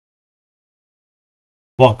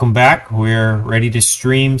Welcome back. We're ready to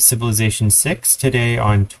stream Civilization 6 today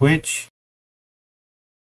on Twitch.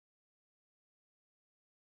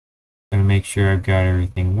 Gonna make sure I've got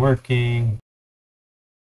everything working.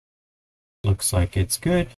 Looks like it's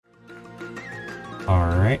good.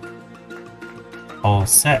 Alright. All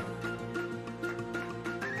set.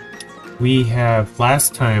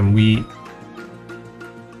 Last time we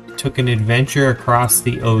took an adventure across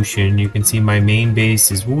the ocean. You can see my main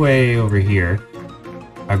base is way over here.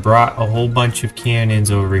 I brought a whole bunch of cannons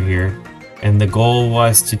over here, and the goal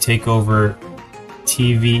was to take over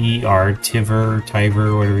Tver,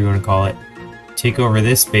 whatever you want to call it. Take over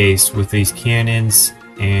this base with these cannons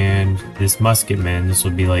and this musketman. This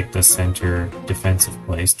will be like the center defensive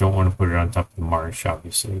place. Don't want to put it on top of the marsh,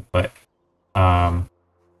 obviously, but the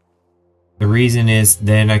reason is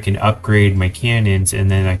then I can upgrade my cannons and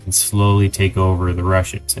then I can slowly take over the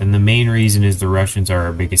Russians. And the main reason is the Russians are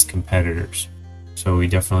our biggest competitors. So we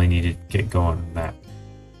definitely need to get going on that.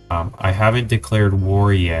 I haven't declared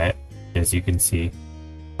war yet, as you can see,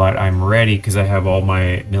 but I'm ready because I have all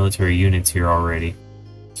my military units here already.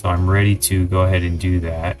 So I'm ready to go ahead and do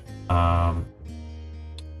that.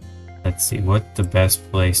 Let's see, what's the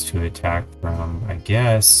best place to attack from? I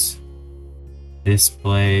guess this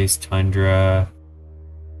place, Tundra,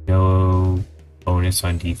 no bonus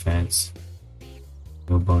on defense.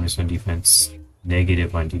 No bonus on defense.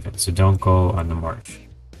 Negative on defense, so don't go on the march.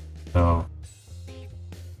 So,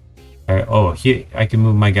 I can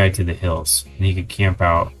move my guy to the hills, and he could camp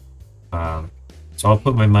out. So I'll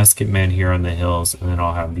put my musketmen here on the hills, and then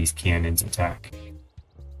I'll have these cannons attack.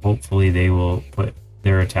 Hopefully they will put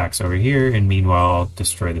their attacks over here, and meanwhile I'll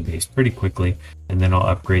destroy the base pretty quickly, and then I'll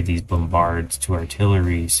upgrade these bombards to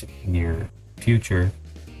artilleries near future,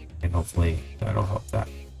 and hopefully that'll help that.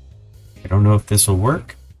 I don't know if this will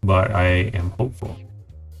work, but I am hopeful.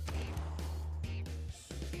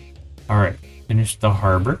 Alright, finish the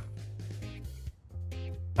harbor.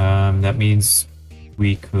 That means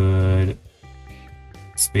we could...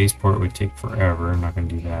 Spaceport would take forever, I'm not going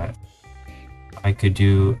to do that. I could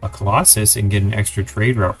do a Colossus and get an extra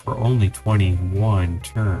trade route for only 21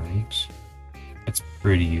 turns. That's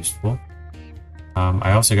pretty useful.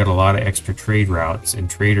 I also got a lot of extra trade routes, and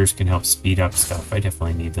traders can help speed up stuff. I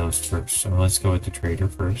definitely need those first, so let's go with the trader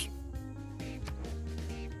first.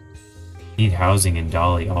 Need housing in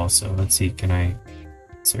Dali also. Let's see,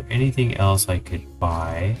 is there anything else I could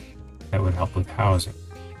buy that would help with housing?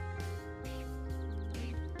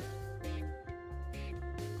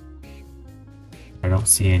 I don't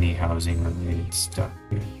see any housing related stuff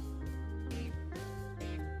here.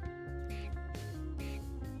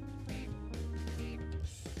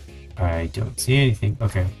 I don't see anything.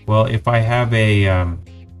 Okay, well, if I have a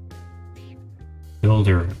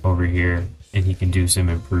builder over here and he can do some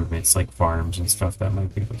improvements like farms and stuff, that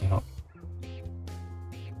might be able to help.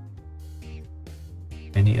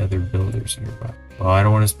 Any other builders nearby? Well, I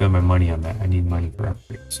don't want to spend my money on that. I need money for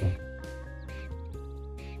upgrades, so.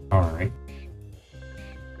 Alright.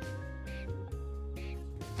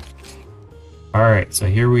 Alright, so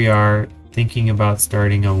here we are thinking about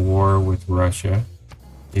starting a war with Russia.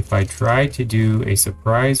 If I try to do a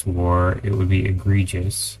surprise war, it would be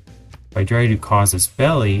egregious. If I try to cause us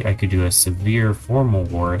belly, I could do a severe formal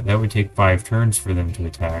war. That would take 5 turns for them to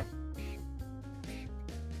attack.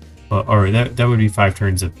 Well, or that would be 5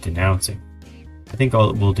 turns of denouncing. I think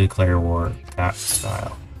we'll declare war that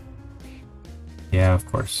style. Yeah, of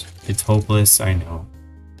course. It's hopeless, I know.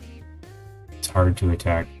 It's hard to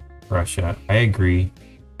attack Russia. I agree.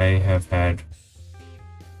 I have had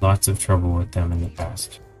lots of trouble with them in the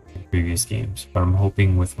past, in previous games, but I'm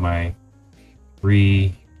hoping with my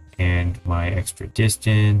 3 and my extra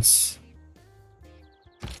distance.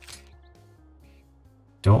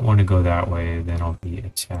 Don't want to go that way, then I'll be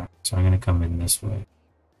attacked. So I'm going to come in this way.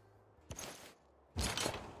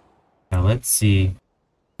 Now let's see.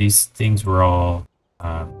 These things were all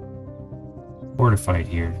fortified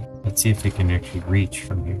here. Let's see if they can actually reach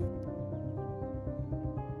from here.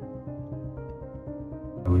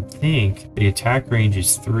 I would think the attack range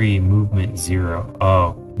is 3, movement 0.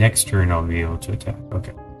 Oh, next turn I'll be able to attack.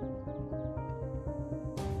 Okay.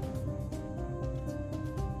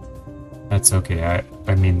 That's okay.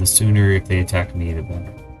 I mean, the sooner if they attack me, the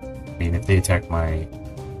better. I mean, if they attack my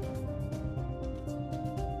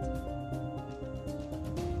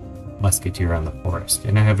musketeer on the forest.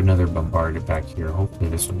 And I have another bombarded back here. Hopefully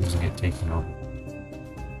this one doesn't get taken over.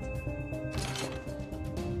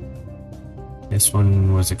 This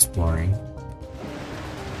one was exploring.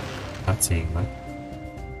 Not seeing much.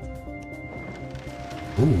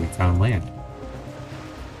 Ooh, we found land.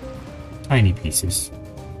 Tiny pieces.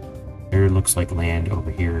 There looks like land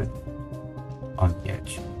over here on the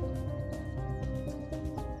edge.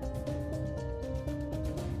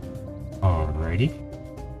 Alrighty.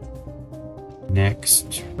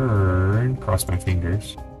 Next turn, cross my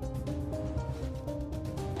fingers.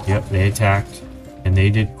 Yep, they attacked, and they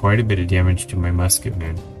did quite a bit of damage to my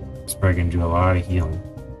musketmen. It's probably going to do a lot of healing.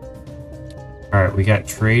 Alright, we got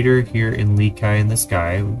Trader here in Lekai in the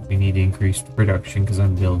sky. We need increased production because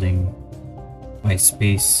I'm building my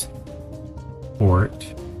space port.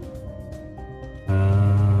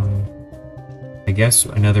 I guess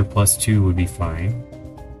another +2 would be fine.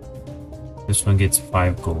 This one gets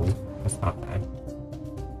 5 gold. That's not bad.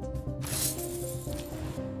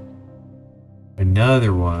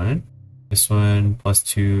 Another one. This one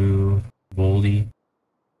 +2 Voldy.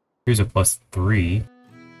 Here's a +3.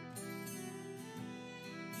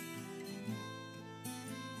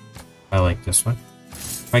 I like this one.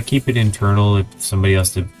 If I keep it internal, if somebody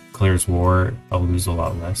else declares war, I'll lose a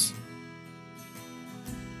lot less.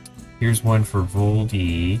 Here's one for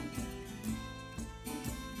Voldy.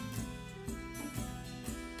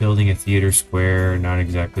 Building a theater square, not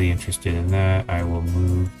exactly interested in that. I will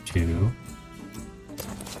move to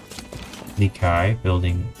Lekai,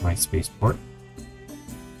 building my spaceport.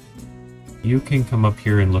 You can come up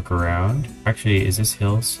here and look around. Actually, is this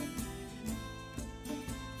hills?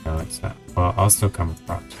 No, it's not. Well, I'll still come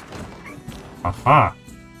across. Aha!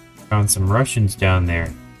 Found some Russians down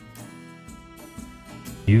there.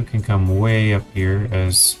 You can come way up here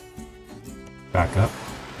as backup.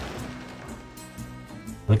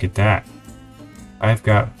 Look at that. I've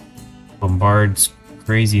got bombards,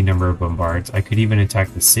 crazy number of bombards. I could even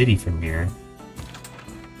attack the city from here.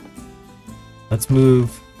 Let's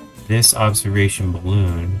move this observation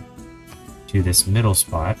balloon to this middle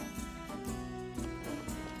spot.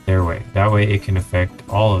 That way it can affect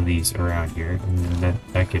all of these around here, and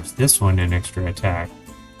that gives this one an extra attack.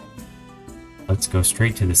 Let's go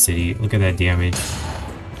straight to the city. Look at that damage.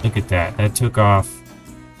 Look at that. That took off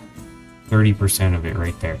 30% of it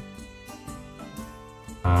right there.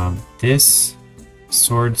 This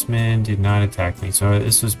swordsman did not attack me, so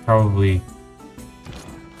this was probably...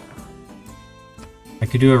 I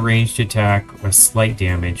could do a ranged attack, a slight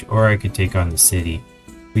damage, or I could take on the city.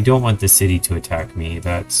 We don't want the city to attack me.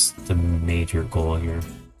 That's the major goal here.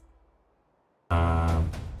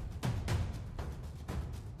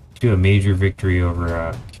 Do a major victory over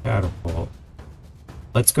a catapult.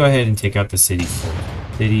 Let's go ahead and take out the city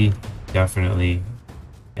first. City, definitely.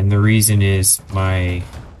 And the reason is my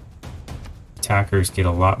attackers get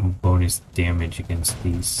a lot of bonus damage against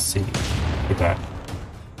these cities. Look at that.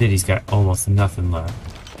 City's got almost nothing left.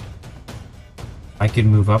 I can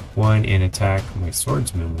move up one and attack my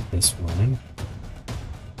swordsman with this one.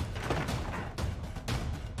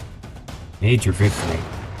 Major victory.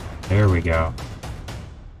 There we go.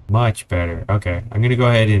 Much better. Okay, I'm gonna go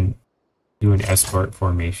ahead and do an escort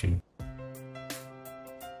formation.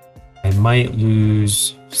 I might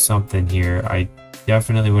lose something here. I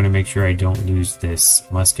definitely want to make sure I don't lose this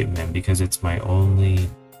musketman because it's my only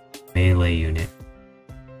melee unit.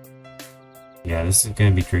 Yeah, this is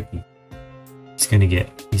gonna be tricky. He's gonna get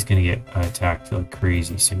attacked like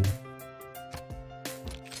crazy soon.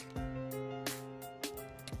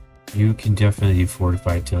 You can definitely do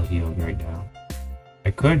fortified till healed right now. I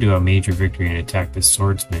could do a major victory and attack this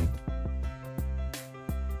swordsman.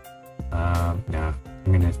 Nah.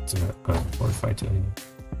 I'm gonna have to go ahead and fortify till healed.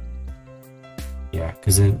 Yeah,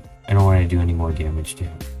 because I don't want to do any more damage to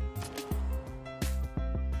him.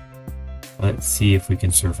 Let's see if we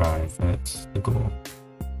can survive. That's the goal.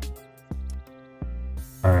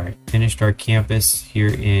 Alright, finished our campus here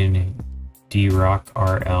in D-Rock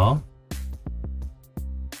RL.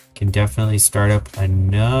 Can definitely start up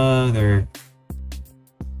another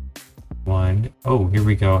one. Oh, here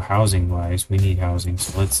we go. Housing wise, we need housing.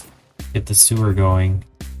 So let's get the sewer going.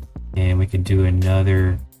 And we can do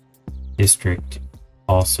another district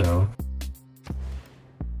also.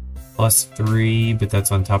 +3, but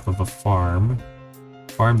that's on top of a farm.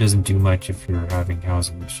 Farm doesn't do much if you're having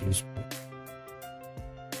housing issues.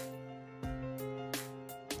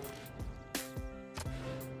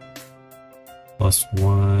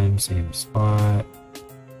 +1, same spot.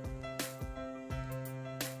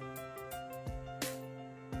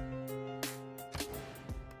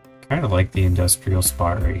 Kind of like the industrial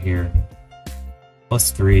spot right here.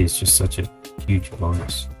 +3 is just such a huge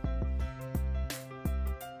bonus.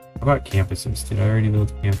 How about campuses? Did I already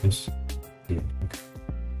build a campus? Yeah, okay.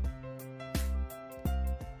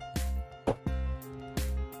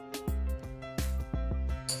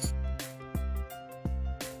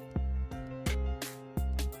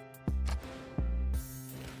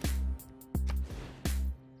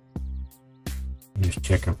 just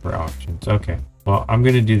checking for options. Okay, well, I'm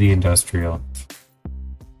gonna do the industrial.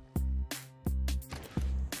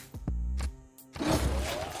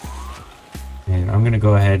 And I'm gonna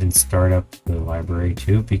go ahead and start up the library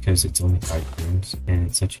too, because it's only 5 rooms and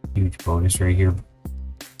it's such a huge bonus right here.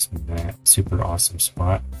 It's that super awesome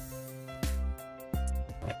spot.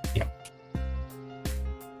 But, yeah.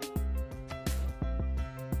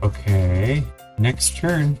 Okay, next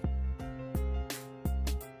turn.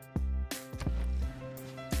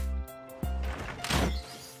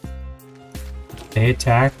 They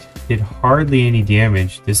attacked, did hardly any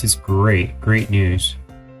damage. This is great, great news.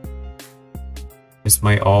 This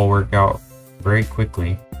might all work out very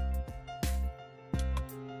quickly.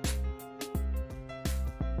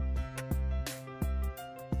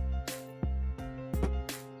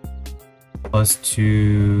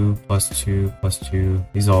 +2, +2, +2.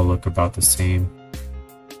 These all look about the same.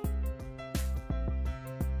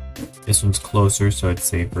 This one's closer, so it's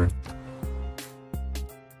safer.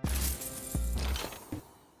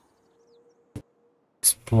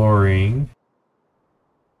 Exploring.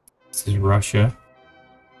 This is Russia.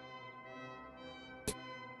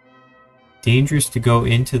 Dangerous to go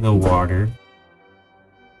into the water.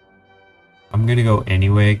 I'm gonna go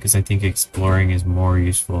anyway because I think exploring is more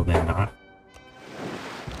useful than not.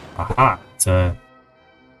 Aha! It's a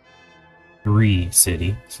 3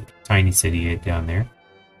 city. It's a tiny city down there.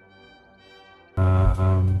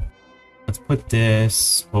 Let's put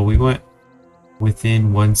this. Well, we went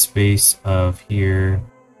within 1 space of here.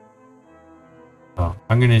 Oh,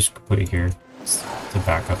 I'm gonna just put it here to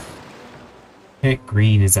back up. Okay,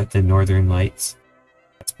 green is at the Northern Lights.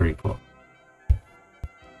 That's pretty cool.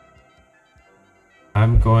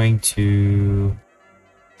 I'm going to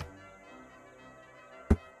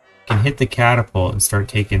can hit the catapult and start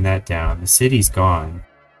taking that down. The city's gone,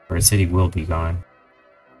 or the city will be gone.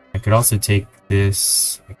 I could also take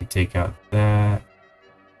this. I could take out that.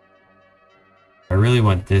 I really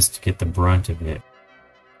want this to get the brunt of it.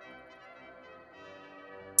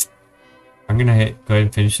 I'm gonna go ahead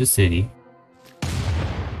and finish the city.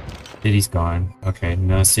 City's gone. Okay,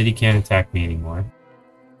 no, city can't attack me anymore.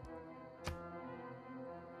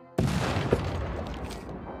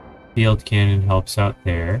 Field cannon helps out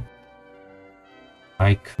there.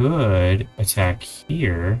 I could attack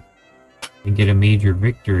here and get a major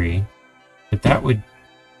victory, but that would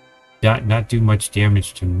not do much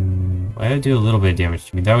damage to me. Well, would do a little bit of damage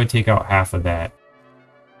to me. That would take out half of that.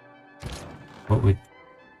 What would...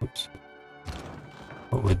 Oops.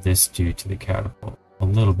 What would this do to the catapult? A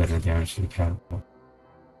little bit of damage to the catapult.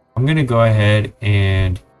 I'm gonna go ahead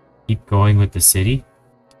and keep going with the city,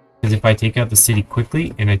 because if I take out the city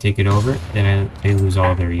quickly and I take it over, then they lose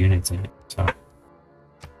all their units in it. So I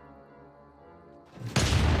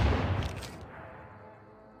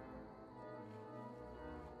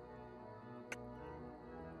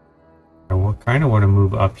kind of want to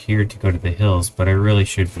move up here to go to the hills, but I really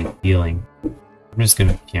should be healing. I'm just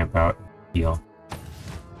gonna camp out and heal.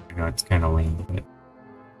 I know it's kind of lame, but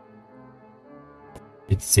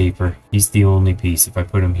it's safer. He's the only piece. If I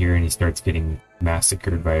put him here and he starts getting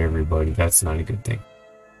massacred by everybody, that's not a good thing.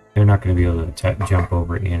 They're not going to be able to jump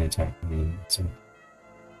over and attack me, so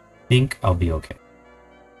I think I'll be okay.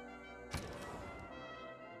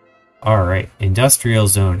 Alright, industrial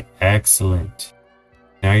zone. Excellent.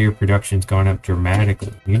 Now your production's gone up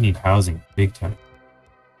dramatically. You need housing, big time.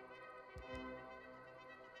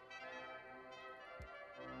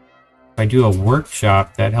 If I do a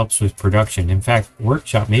workshop, that helps with production. In fact,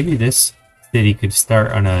 workshop, maybe this city could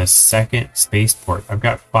start on a 2nd spaceport. I've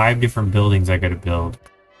got 5 different buildings I gotta build.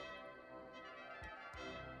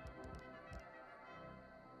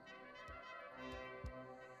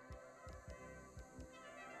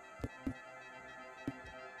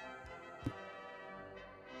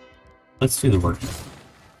 Let's do the workshop.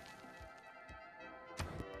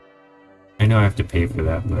 I know I have to pay for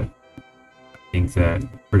that, but I think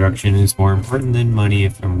that production is more important than money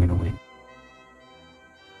if I'm gonna win.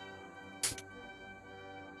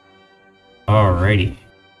 Alrighty.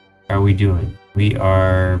 How are we doing? We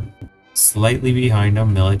are slightly behind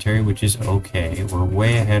on military, which is okay. We're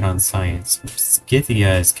way ahead on science.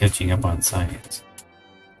 Scythia is catching up on science.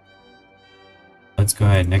 Let's go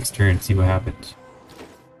ahead, next turn, see what happens.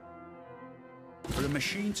 For a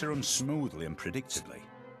machine to run smoothly and predictably,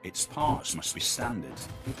 its parts must be standard.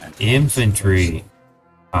 And Infantry.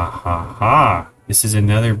 Ahaha. This is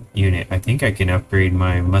another unit. I think I can upgrade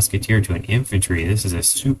my musketeer to an infantry. This is a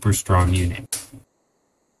super strong unit.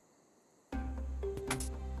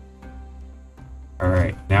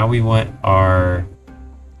 Alright, now we want our...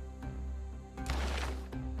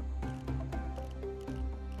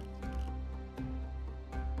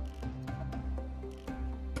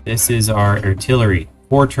 This is our artillery.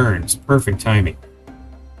 4 turns. Perfect timing.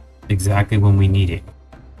 Exactly when we need it.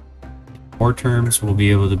 4 turns, we'll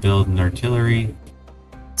be able to build an artillery.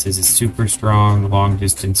 This is a super strong,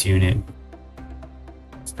 long-distance unit.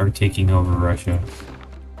 Start taking over Russia.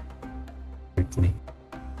 Quickly.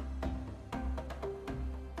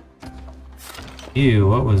 Ew,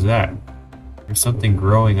 what was that? There's something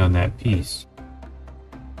growing on that piece.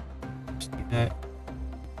 See that?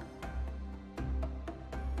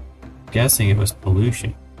 I'm guessing it was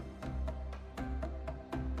pollution.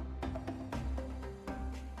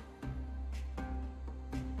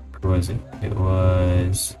 Where was it? It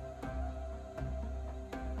was...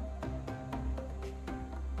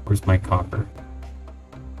 Where's my copper?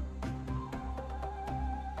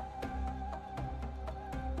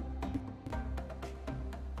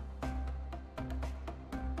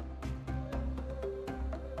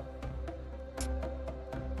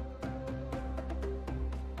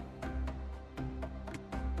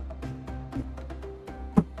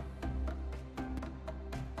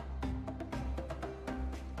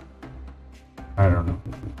 I don't know.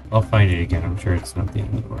 I'll find it again. I'm sure it's not the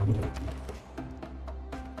end of the world.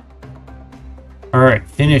 Alright,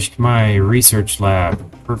 finished my research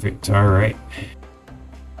lab. Perfect. Alright.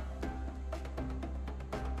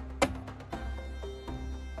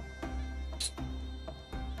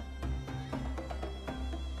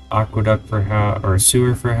 Aqueduct for or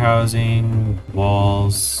sewer for housing,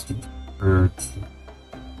 walls for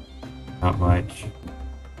not much.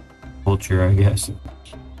 Culture, I guess.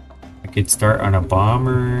 I could start on a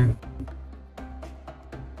bomber.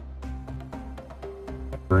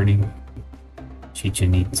 Burning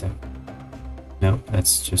Chichen Itza. Nope,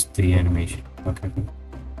 that's just the animation. Okay.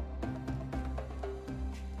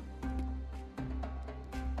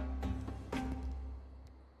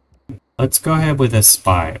 Let's go ahead with a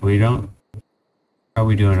spy. We don't... How are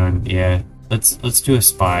we doing on... Yeah, let's do a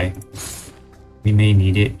spy. We may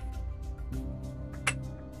need it.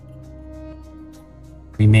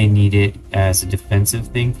 We may need it as a defensive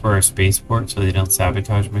thing for our spaceport so they don't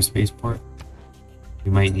sabotage my spaceport.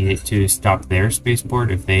 We might need it to stop their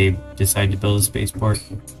spaceport if they decide to build a spaceport.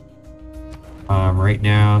 Right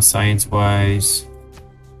now, science-wise,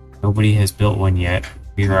 nobody has built one yet.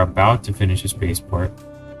 We are about to finish a spaceport.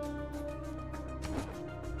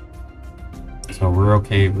 So we're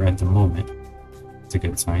okay at the moment. It's a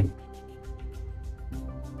good sign.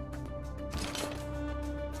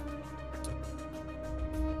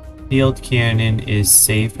 Field cannon is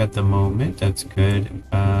safe at the moment. That's good.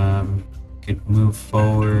 Could move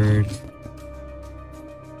forward.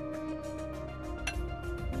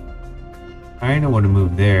 I don't want to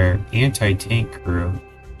move there. Anti-tank crew.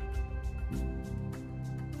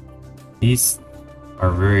 These are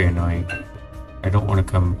very annoying. I don't want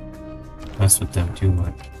to come mess with them too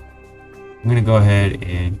much. I'm gonna go ahead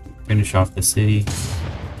and finish off the city.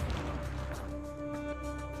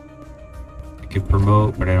 I could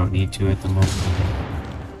promote, but I don't need to at the moment.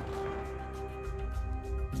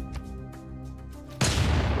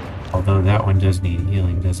 Although that one does need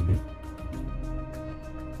healing, doesn't it?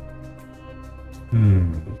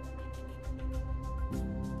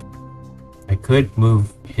 I could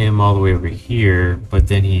move him all the way over here, but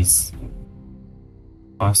then he's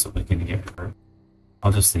possibly gonna get hurt.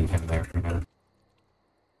 I'll just leave him there for now.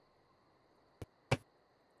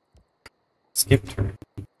 Skip turn.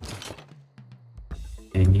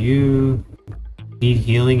 And you need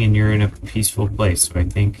healing and you're in a peaceful place, so I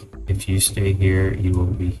think if you stay here, you will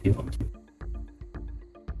be healed.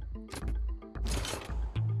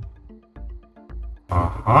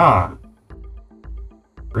 Aha!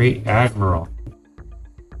 Great Admiral.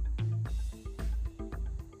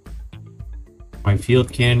 My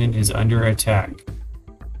field cannon is under attack.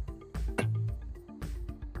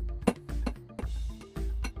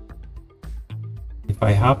 If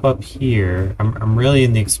I hop up here, I'm really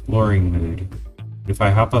in the exploring mood. If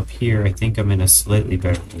I hop up here, I think I'm in a slightly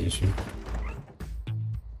better position.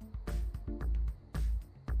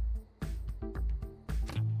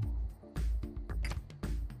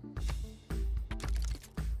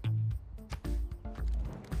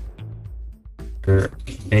 They're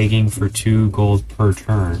begging for 2 gold per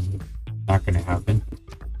turn. Not gonna happen.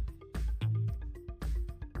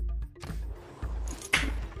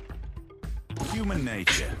 Human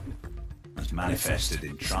nature, as manifested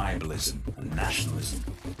in tribalism and nationalism,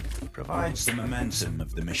 provides the momentum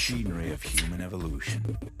of the machinery of human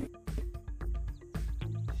evolution.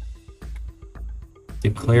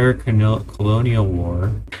 Declare colonial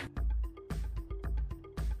war.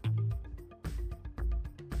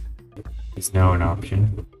 Is now an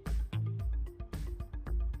option.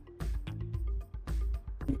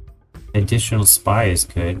 additional spy is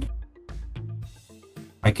good.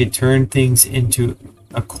 I could turn things into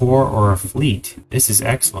a corps or a fleet. This is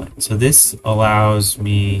excellent. So this allows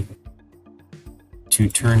me to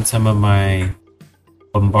turn some of my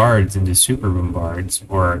bombards into super bombards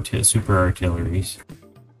or super artilleries.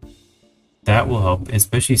 That will help,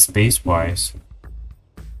 especially space-wise.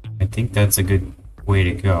 I think that's a good way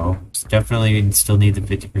to go. Definitely still need the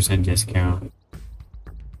 50% discount.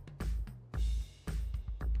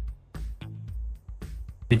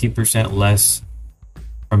 50% less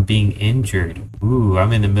from being injured. Ooh,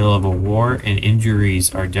 I'm in the middle of a war and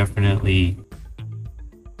injuries are definitely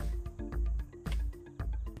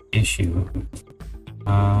issue.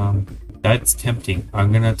 That's tempting.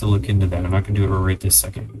 I'm gonna have to look into that. I'm not gonna do it right this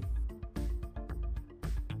second.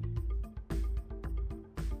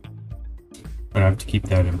 But I have to keep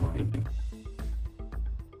that in mind.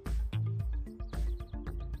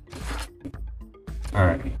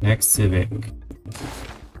 Alright, next civic.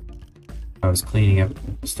 I was cleaning up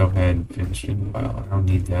stuff I hadn't finished in a while. I don't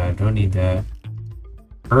need that. Don't need that.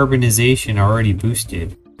 Urbanization already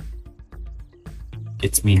boosted.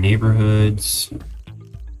 Gets me neighborhoods.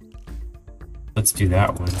 Let's do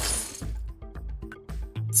that one.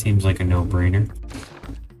 Seems like a no-brainer.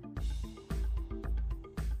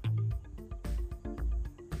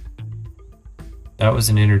 That was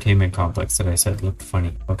an entertainment complex that I said looked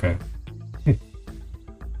funny. Okay.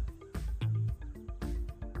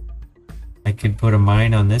 I could put a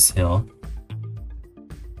mine on this hill.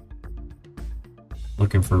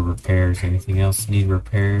 Looking for repairs. Anything else need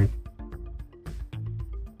repaired?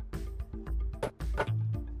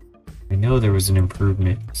 I know there was an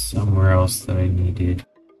improvement somewhere else that I needed.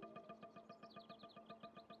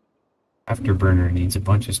 Afterburner needs a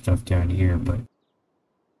bunch of stuff down here, but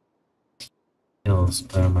hills,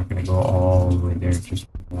 but I'm not going to go all the way there just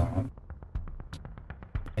for that.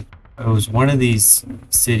 It was one of these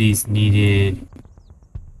cities needed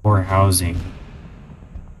more housing.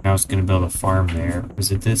 I was going to build a farm there.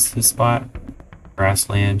 Was it this spot?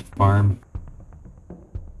 Grassland farm?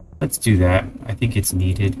 Let's do that. I think it's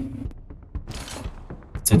needed.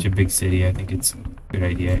 It's such a big city. I think it's a good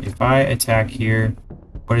idea. If I attack here,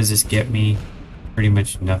 what does this get me? Pretty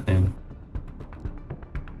much nothing.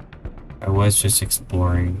 I was just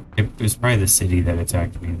exploring. It was probably the city that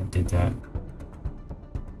attacked me that did that.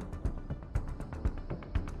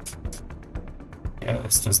 Yeah,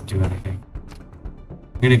 this doesn't do anything.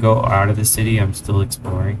 I'm gonna go out of the city. I'm still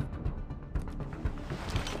exploring.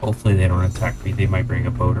 Hopefully they don't attack me. They might bring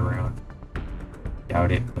a boat around.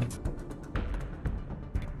 Doubt it, but...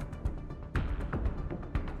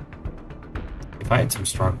 if I had some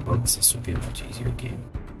strong boats, this would be a much easier game.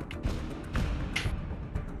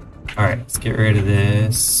 Alright, let's get rid of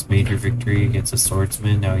this. Major victory against a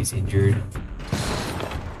swordsman. Now he's injured.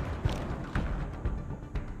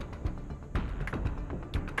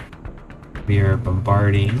 We are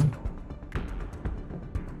bombarding.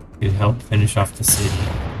 Could help finish off the city.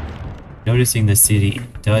 Noticing the city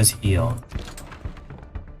does heal.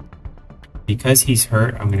 Because he's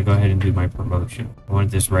hurt, I'm going to go ahead and do my promotion. I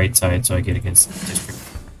want this right side so I get against the district.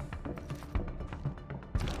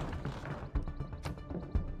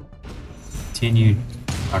 Continue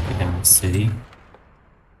knocking down the city.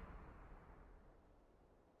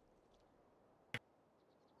 I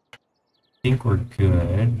think we're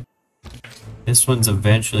good. This one's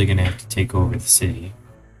eventually going to have to take over the city.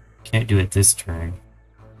 Can't do it this turn.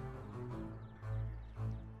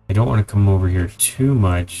 I don't want to come over here too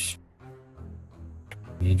much.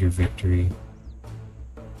 Major victory.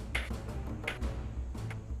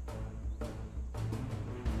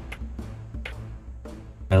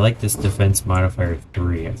 I like this defense modifier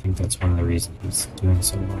 3. I think that's one of the reasons he's doing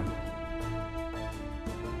so well.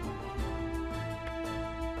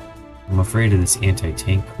 I'm afraid of this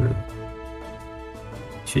anti-tank crew.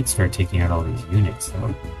 Should start taking out all these units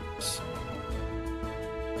though.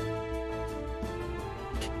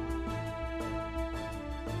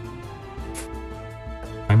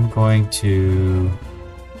 I'm going to...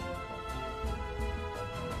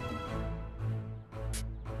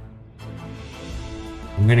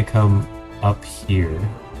 I'm going to come up here.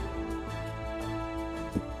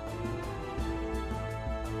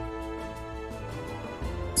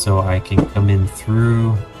 So I can come in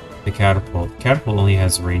through the catapult. The catapult only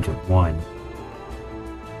has a range of 1.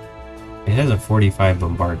 It has a 45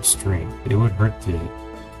 bombard strength. It would hurt the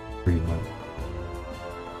pretty much.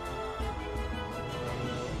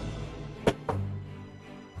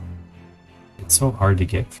 It's so hard to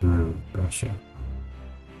get through Russia.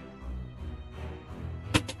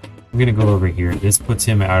 I'm gonna go over here. This puts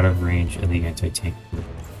him out of range of the anti-tank.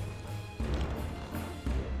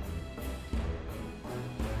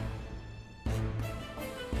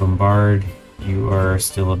 Lombard, you are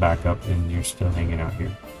still a backup and you're still hanging out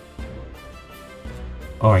here.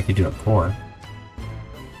 Oh, I could do a core.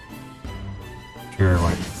 Sure,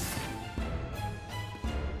 why not?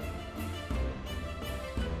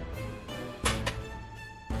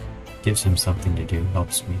 Gives him something to do,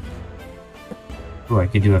 helps me. Oh, I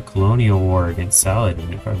could do a colonial war against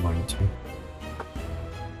Saladin if I wanted to.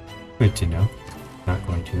 Good to know. Not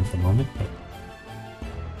going to at the moment, but...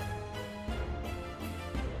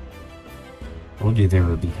 Told you they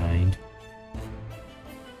were behind.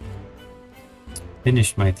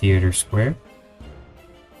 Finished my theater square.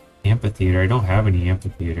 Amphitheater. I don't have any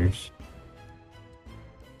amphitheaters.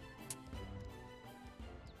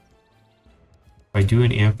 If I do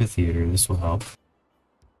an amphitheater, this will help.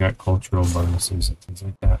 Got cultural bonuses and things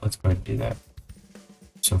like that. Let's go ahead and do that.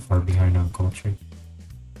 So far behind on culture.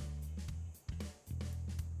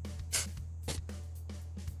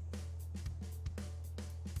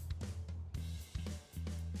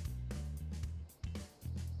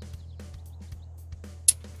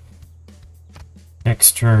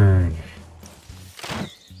 Next turn.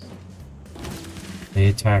 They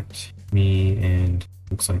attacked me and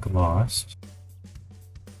looks like lost.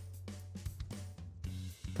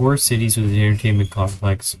 4 cities with an entertainment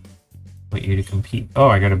complex want you to compete. Oh,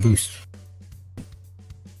 I got a boost.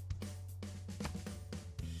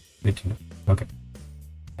 Good to know. Okay.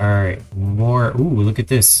 Alright, more. Ooh, look at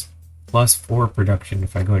this. +4 production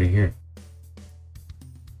if I go to here.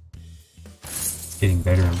 It's getting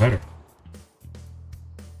better and better.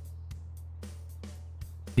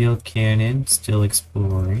 Field cannon, still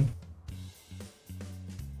exploring.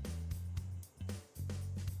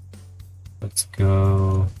 Let's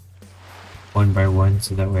go one by one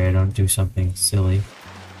so that way I don't do something silly.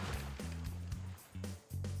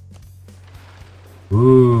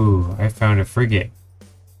 Ooh, I found a frigate.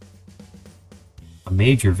 A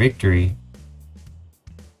major victory.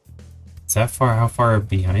 Is that far? How far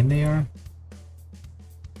behind they are?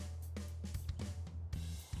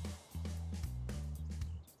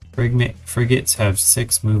 Frigates have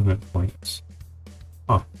 6 movement points.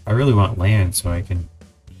 Oh, I really want land so I can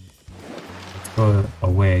go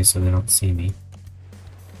away so they don't see me.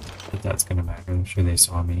 But that's gonna matter. I'm sure they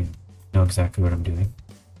saw me and know exactly what I'm doing.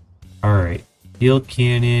 Alright. Field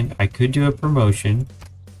cannon. I could do a promotion.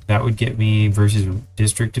 That would get me versus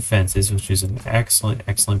district defenses, which is an excellent,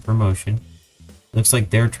 excellent promotion. Looks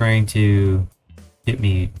like they're trying to hit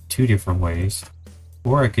me 2 different ways.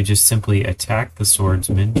 Or I could just simply attack the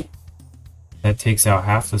swordsman. That takes out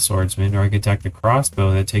half the swordsman. Or I could attack the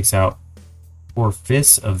crossbow. That takes out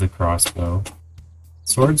 4/5 of the crossbow.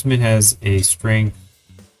 Swordsman has a strength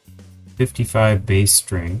 55 base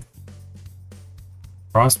strength.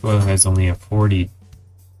 Crossbow has only a 40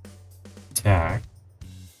 attack.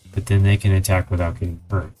 But then they can attack without getting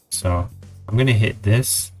hurt. So I'm going to hit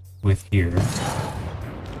this with here.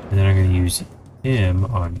 And then I'm going to use him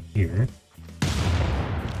on here.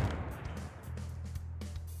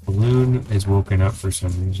 Balloon is woken up for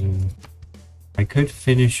some reason. I could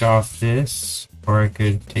finish off this, or I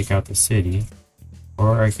could take out the city,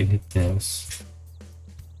 or I could hit this.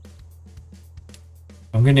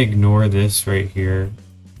 I'm gonna ignore this right here.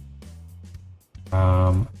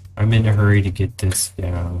 I'm in a hurry to get this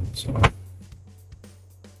down, so.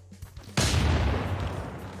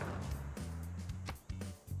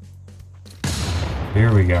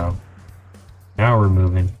 Here we go. Now we're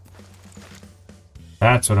moving.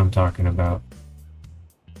 That's what I'm talking about.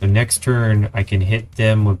 The next turn, I can hit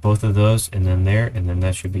them with both of those, and then there, and then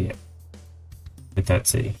that should be it. With that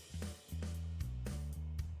city.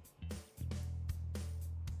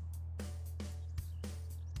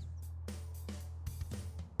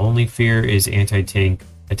 Only fear is anti-tank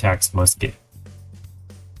attacks musket.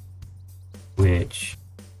 Which...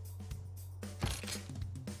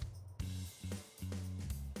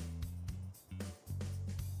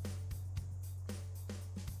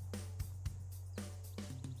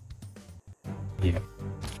 yeah.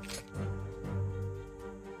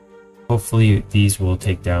 Hopefully these will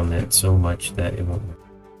take down that so much that it won't.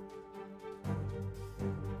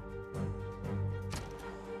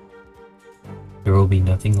 There will be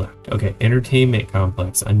nothing left. Okay, entertainment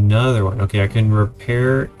complex. Another one. Okay, I can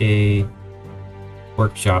repair a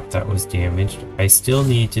workshop that was damaged. I still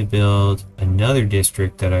need to build another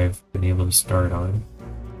district that I've been able to start on.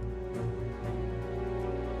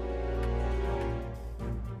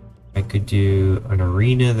 I could do an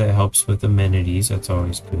arena that helps with amenities. That's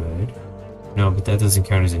always good. No, but that doesn't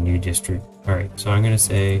count as a new district. Alright, so I'm going to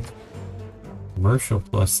say commercial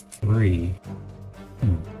 +3.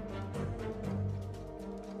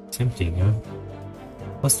 Tempting, huh?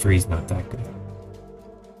 +3 is not that good.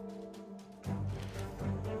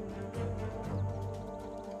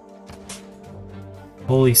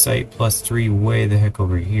 Holy site +3 way the heck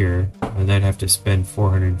over here. And I'd have to spend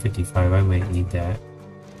 455. I might need that.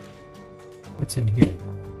 What's in here?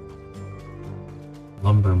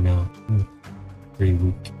 Lumber mill. Pretty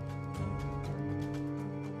weak.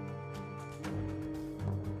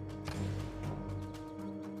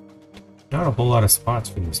 Not a whole lot of spots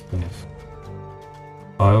for this place.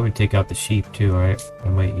 Oh, I would take out the sheep too, right? I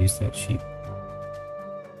might use that sheep.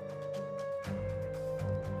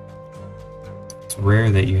 It's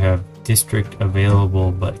rare that you have district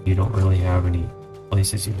available, but you don't really have any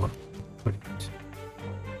places you want to put it.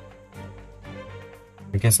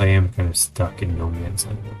 I guess I am kind of stuck in no man's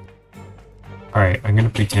land. Alright, I'm gonna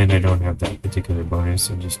pretend I don't have that particular bonus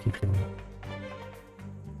and just keep going.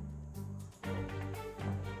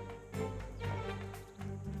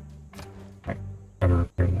 Alright, gotta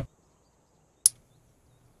repair that.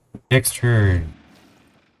 Next turn.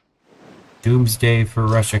 Doomsday for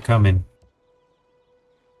Russia coming.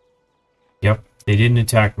 Yep, they didn't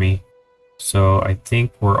attack me. So I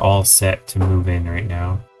think we're all set to move in right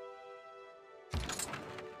now.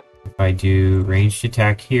 If I do ranged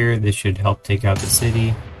attack here, this should help take out the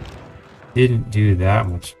city. Didn't do that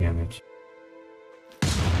much damage.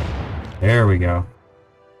 There we go.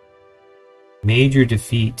 Major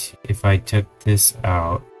defeat if I took this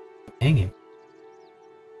out. Dang it.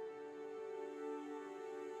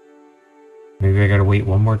 Maybe I gotta wait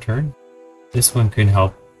one more turn? This one could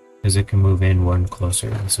help because it can move in one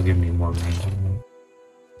closer. This will give me more range.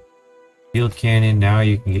 Field cannon, now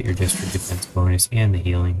you can get your district defense bonus and the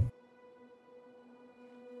healing.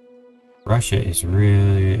 Russia is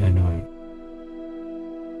really annoying.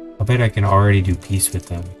 I bet I can already do peace with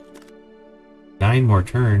them. 9 more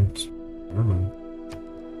turns. Never mind.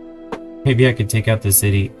 Maybe I could take out the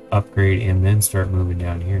city, upgrade, and then start moving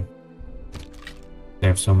down here. They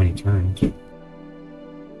have so many turns.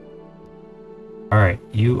 Alright,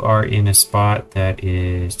 you are in a spot that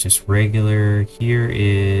is just regular. Here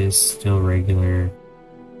is still regular.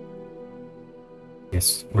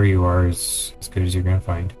 Guess where you are is as good as you're gonna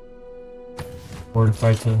find.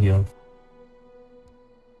 Fortified till healed.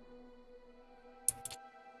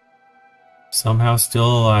 Somehow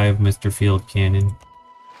still alive, Mr. Field Cannon.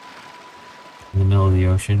 In the middle of the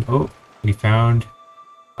ocean. Oh, we found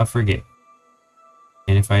a frigate.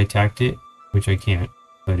 And if I attacked it, which I can't,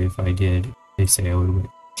 but if I did, they say I would win.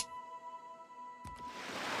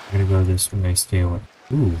 I'm gonna go this way, stay away.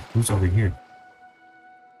 Ooh, who's over here?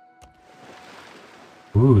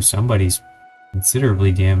 Ooh, somebody's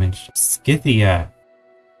considerably damaged. Scythia!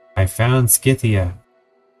 I found Scythia.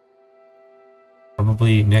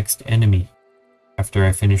 Probably next enemy after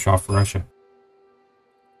I finish off Russia.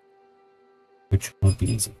 Which won't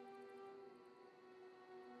be easy.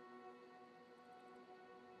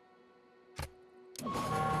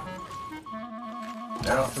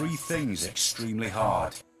 There are 3 things extremely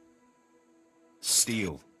hard.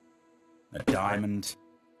 Steel, a diamond,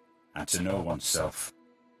 and to know oneself.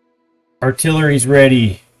 Artillery's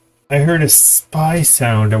ready. I heard a spy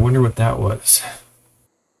sound. I wonder what that was.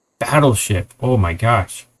 Battleship. Oh my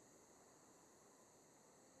gosh.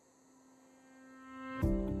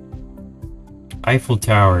 Eiffel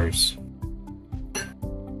Towers.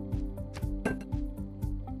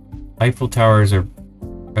 Eiffel Towers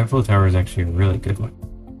is actually a really good one.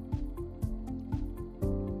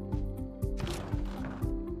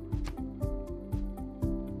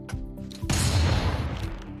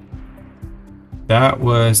 That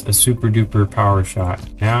was a super duper power shot.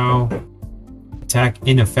 Now, attack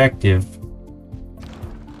ineffective.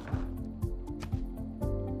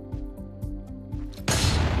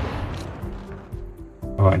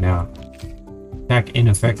 How about now? Attack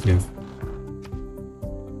ineffective.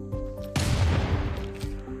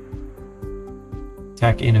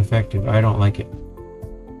 Attack ineffective. I don't like it.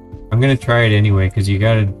 I'm gonna try it anyway because you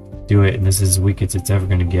gotta do it, and this is as weak as it's ever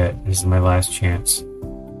gonna get. This is my last chance.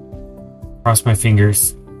 Cross my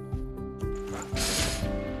fingers.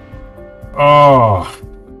 Oh,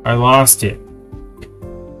 I lost it.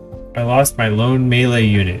 I lost my lone melee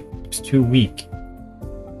unit. It's too weak.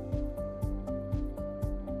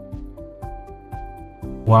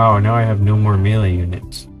 Wow, now I have no more melee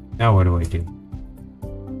units. Now what do I do?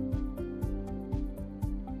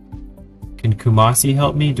 Can Kumasi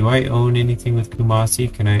help me? Do I own anything with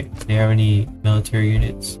Kumasi? Do they have any military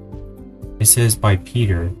units? It says by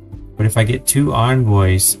Peter. But if I get 2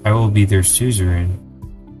 envoys, I will be their suzerain.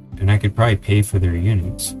 And I could probably pay for their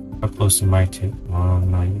units. How close am I to? Oh, I'm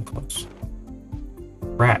not even close.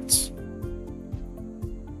 Rats.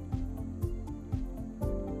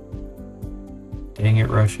 Dang it,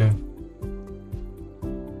 Russia.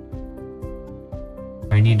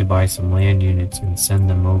 I I need to buy some land units and send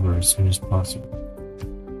them over as soon as possible.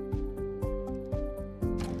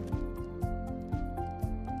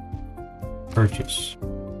 Purchase.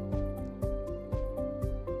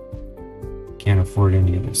 Can't afford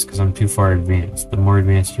any of this because I'm too far advanced. The more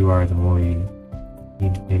advanced you are, the more you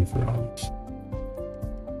need to pay for all this.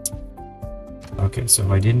 Okay, so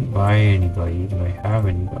if I didn't buy anybody, do I have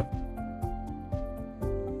anybody?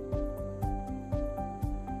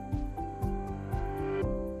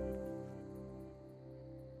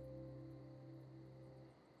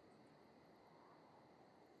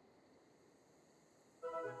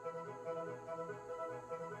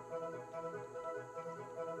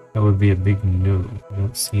 That would be a big no. I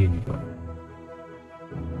don't see anybody.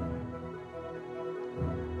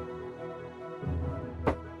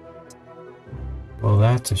 Well,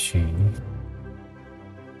 that's a shame.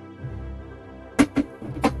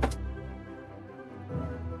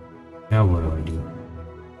 Now what do I do?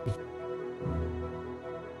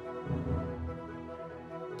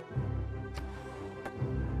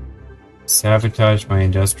 Sabotage my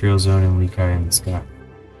industrial zone and leak high in the sky.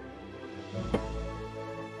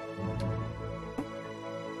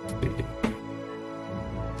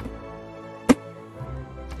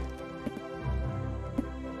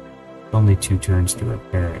 Only 2 turns to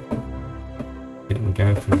repair it. It would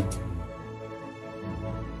go for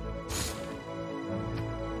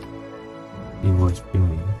be worth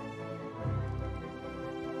doing.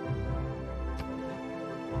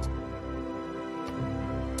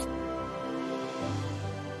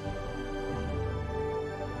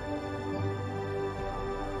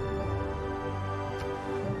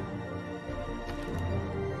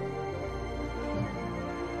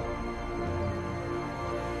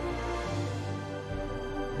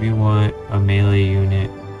 We want a melee unit.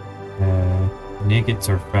 Niggets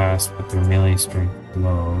are fast, but their melee strength is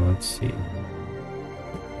low. Let's see.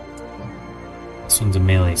 This one's a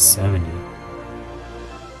melee 70.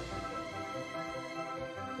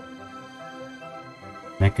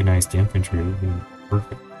 Mechanized infantry would be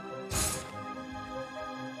perfect.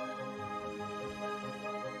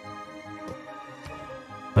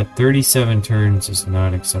 But 37 turns is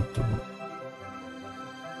not acceptable.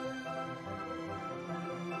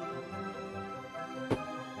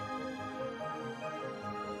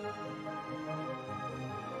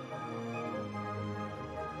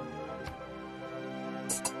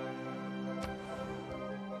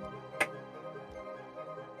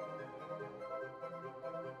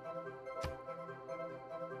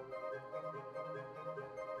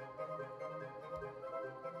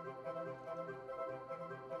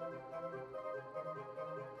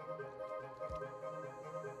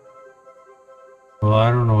 Well,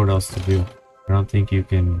 I don't know what else to do. I don't think you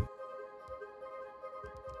can...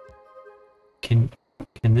 Can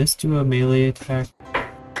this do a melee attack?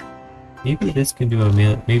 Maybe this can do a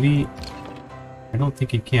melee... Maybe... I don't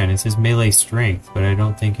think it can. It says melee strength, but I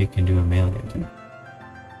don't think it can do a melee attack.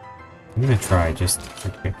 I'm gonna try just for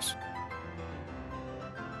kicks.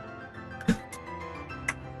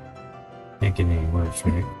 Can't get any worse,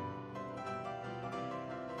 right?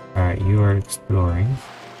 Alright, you are exploring.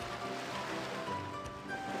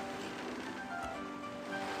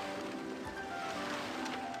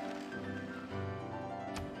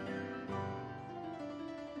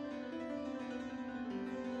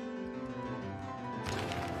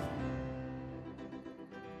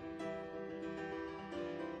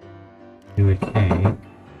 Do a tank.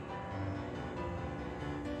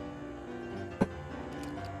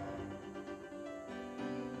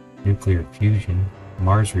 Nuclear fusion.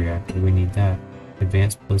 Mars reactor, we need that.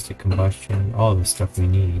 Advanced ballistic combustion, all the stuff we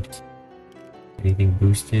need. Anything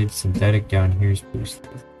boosted? Synthetic down here is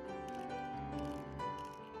boosted.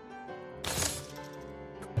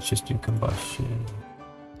 Let's just do combustion.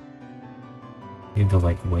 Need to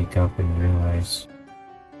like wake up and realize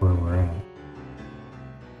where we're at.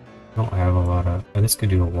 Don't have a lot of... Oh, this could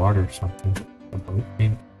do a water or something. A boat,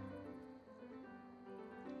 maybe.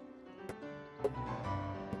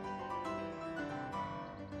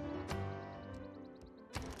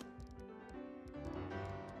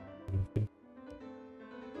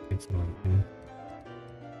 It's not good.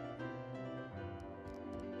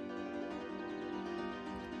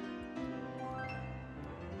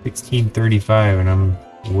 $16:35, and I'm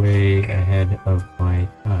way ahead of my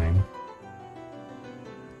time.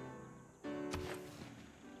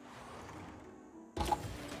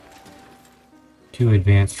 Too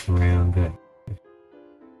advanced for my own good.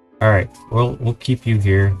 Alright, well, we'll keep you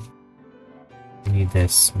here. We need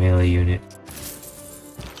this melee unit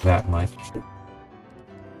that much.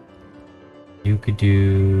 You could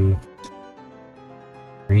do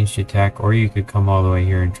Ranged attack, or you could come all the way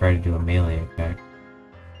here and try to do a melee attack.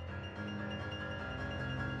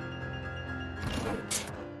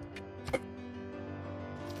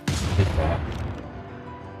 Hit that.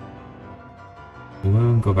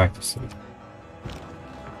 Boom, go back to sleep.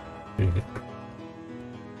 Hit it.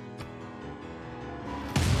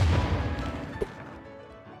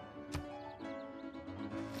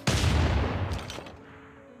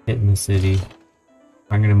 Hitting the city.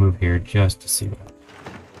 I'm gonna move here just to see what.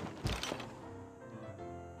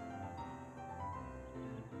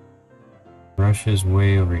 Russia's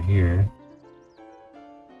way over here.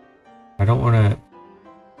 I don't want to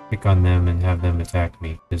pick on them and have them attack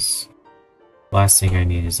me, because last thing I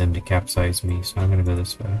need is them to capsize me, so I'm gonna go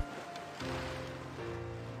this way.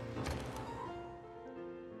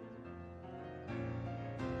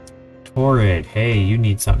 Torrid, hey, you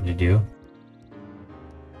need something to do.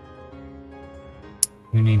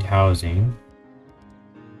 You need housing.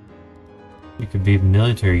 You could be a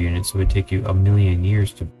military unit, so it would take you 1,000,000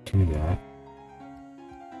 years to do that.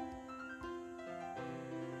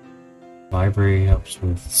 Library helps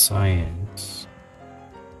with science.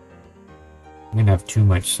 I'm gonna have too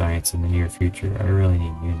much science in the near future. I really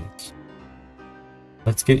need units.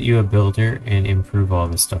 Let's get you a builder and improve all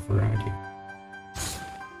this stuff around you.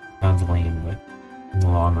 Sounds lame, but in the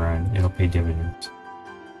long run, it'll pay dividends.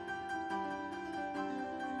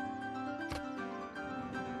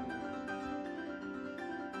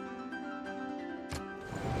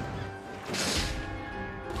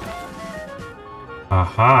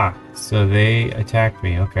 Aha! So they attacked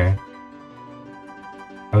me, okay.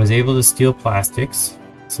 I was able to steal plastics,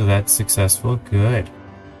 so that's successful. Good.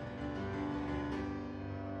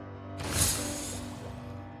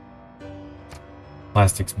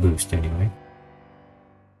 Plastics boost, anyway.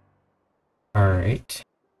 Alright.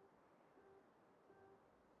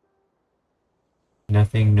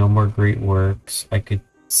 Nothing, no more great works. I could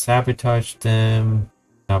sabotage them.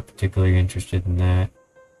 Not particularly interested in that.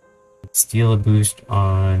 Steal a boost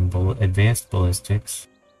on advanced ballistics.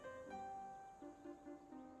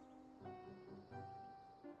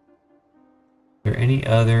 Are there any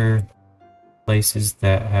other places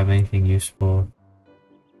that have anything useful?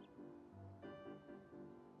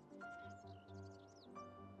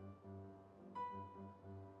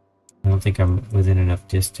 I don't think I'm within enough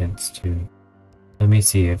distance to... Let me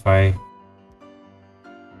see if I...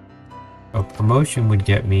 A promotion would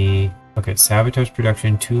get me... Okay, sabotage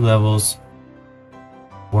production, 2 levels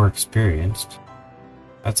more experienced.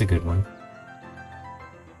 That's a good one.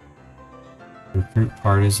 Recruit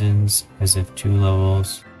partisans as if 2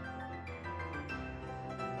 levels.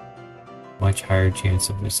 Much higher chance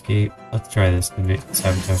of escape. Let's try this.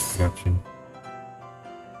 Sabotage production.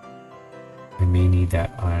 I may need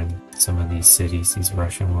that on some of these cities, these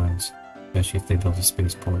Russian ones. Especially if they build a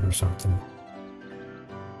spaceport or something.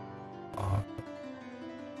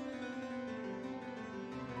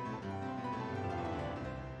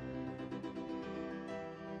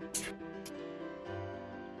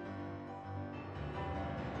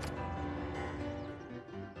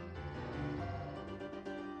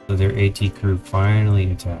 So their AT crew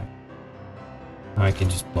finally attacked. Now I can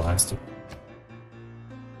just blast it.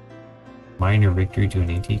 Minor victory to an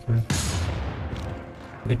AT crew?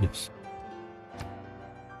 Goodness.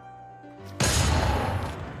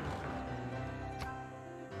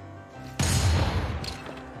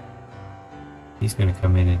 He's gonna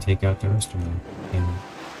come in and take out the rest of them.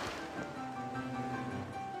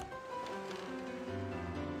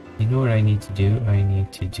 You know what I need to do? I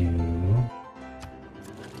need to do...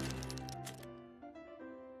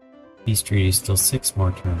 Peace treaty is still 6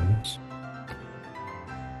 more turns.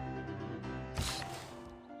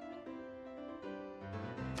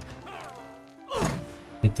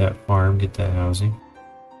 Get that farm, get that housing.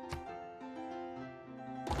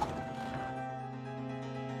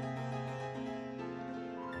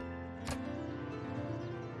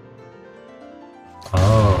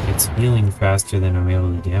 Oh, it's healing faster than I'm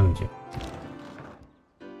able to damage it.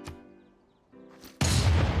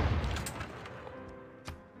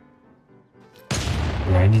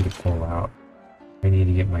 Yeah, I need to pull out. I need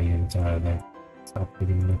to get my units out of there. Stop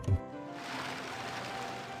getting nothing.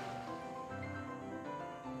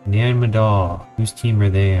 Nan Madal. Whose team are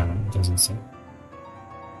they on? It doesn't say.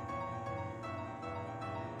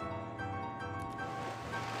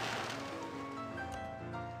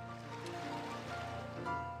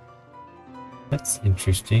 That's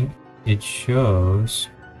interesting. It shows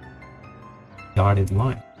dotted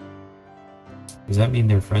line. Does that mean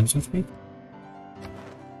they're friends with me?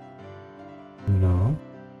 No.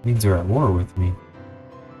 It means they're at war with me.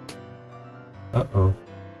 Uh-oh.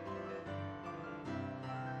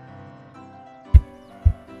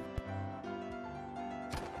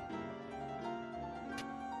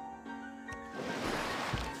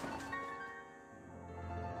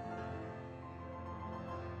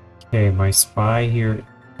 Okay, my spy here,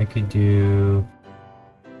 I could do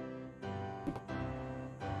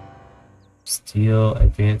steel,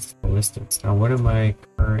 advanced ballistics. Now what am I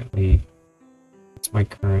currently, what's my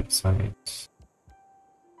current science?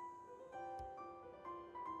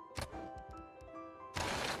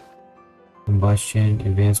 Combustion,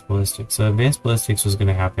 advanced ballistics. So advanced ballistics was going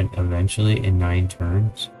to happen eventually in 9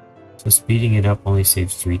 turns. So speeding it up only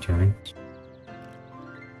saves 3 turns.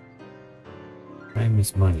 Time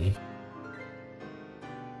is money.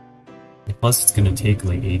 And plus it's going to take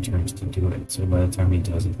like 8 turns to do it. So by the time he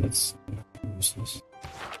does it, that's useless.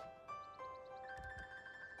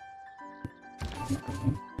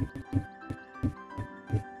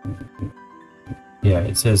 Yeah,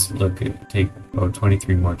 it says, look, it take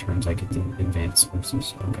 23 more turns I get the advanced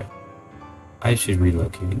sources. Okay. I should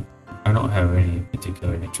relocate. I don't have any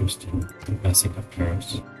particular interest in messing up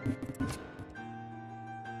Paris.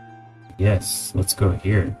 Yes, let's go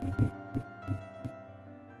here.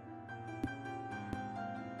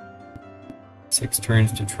 Six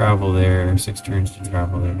turns to travel there, 6 turns to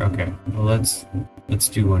travel there. Okay, well let's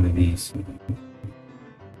do one of these.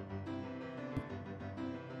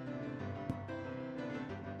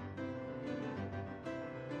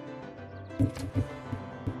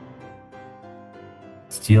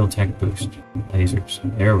 Steel tech boost. Lasers.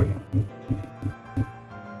 There we go.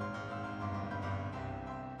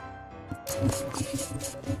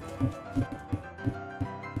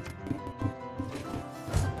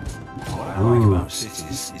 What I like about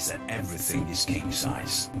cities is that everything is king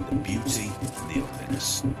size. The beauty and the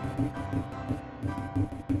ugliness.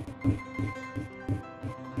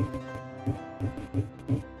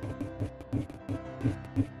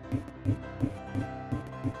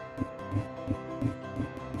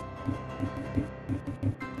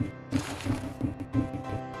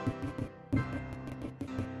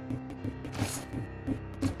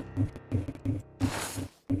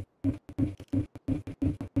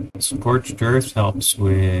 Scorched Earth helps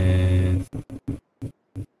with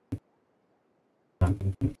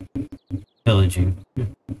pillaging.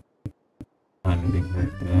 Not a big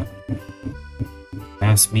hurt for that.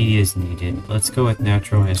 Mass media is needed. Let's go with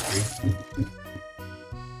natural history.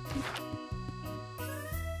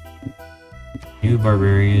 New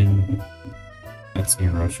barbarian. That's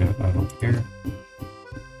near Russia. I don't care.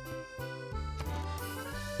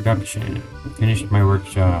 Production. Finished my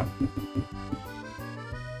workshop.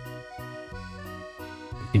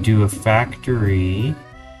 We could do a factory.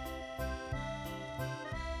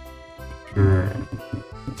 Sure.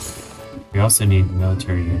 We also need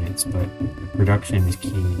military units, but production is key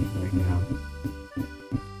right now.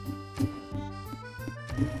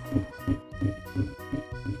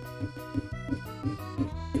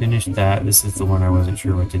 Finish that. This is the one I wasn't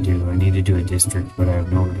sure what to do. I need to do a district, but I have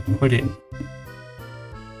nowhere to put it.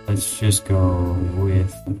 Let's just go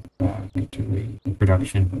with factory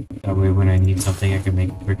production. That way when I need something I can make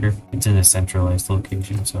it quicker. It's in a centralized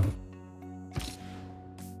location, so.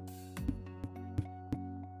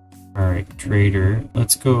 Alright, trader.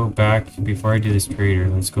 Let's go back, before I do this trader,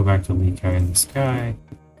 let's go back to Lekai in the Sky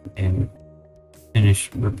and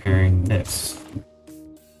finish repairing this.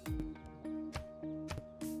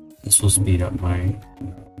 This will speed up my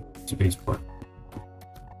spaceport.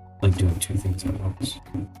 Like doing 2 things at once.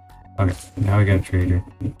 Okay, now we got a trader.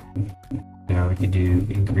 Now we can do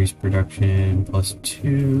increased production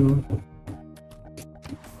 +2.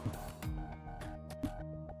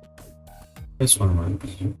 This one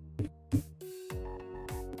works.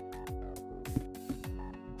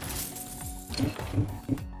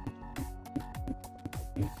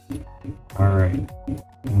 Alright,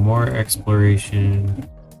 more exploration.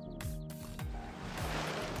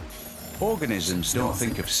 Organisms don't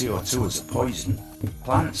think of CO2 as a poison.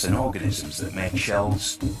 Plants and organisms that make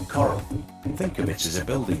shells, coral, think of it as a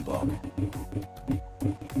building block.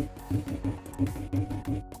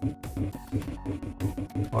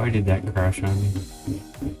 Why did that crash on me?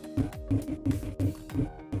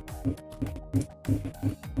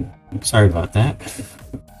 Sorry about that.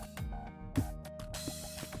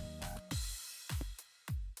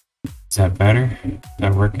 Is that better? Is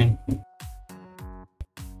that working?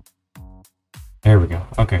 There we go.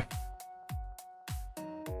 Okay.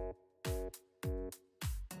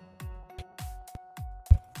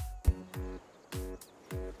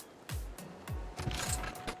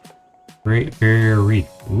 Great Barrier Reef.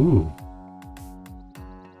 Ooh.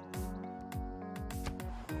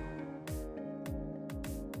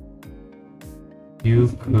 You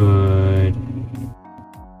could...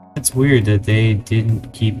 It's weird that they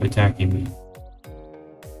didn't keep attacking me.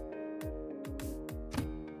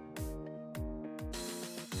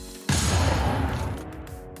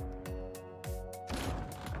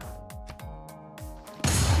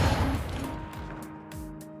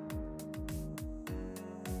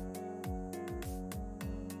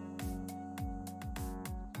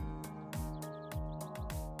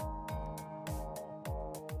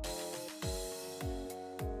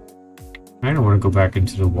 I don't want to go back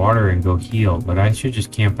into the water and go heal, but I should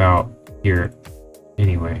just camp out here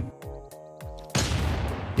anyway.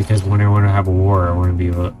 Because when I want to have a war, I want to be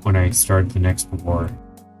able to, when I start the next war.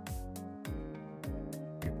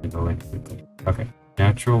 I have to go in quickly. Okay,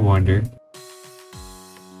 natural wonder.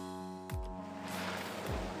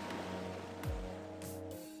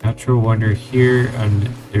 Natural wonder here, and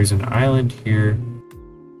there's an island here.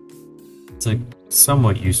 It's a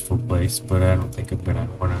somewhat useful place, but I don't think I'm gonna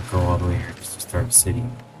want to go all the way here just to start a city.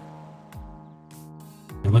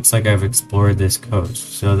 It looks like I've explored this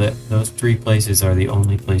coast, so that those 3 places are the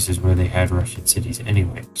only places where they had Russian cities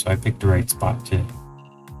anyway, so I picked the right spot to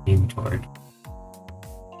aim toward.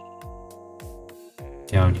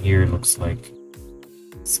 Down here looks like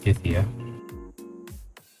Scythia.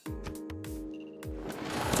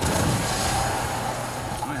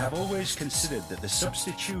 I have always considered that the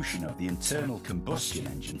substitution of the internal combustion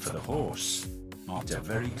engine for the horse marked a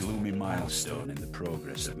very gloomy milestone in the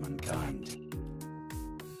progress of mankind.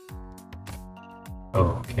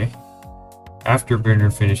 Oh, okay.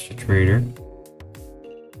 Afterburner finished a trader.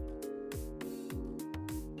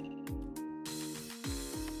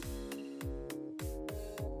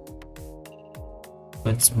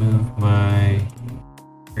 Let's move my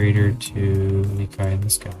trader to Nikai in the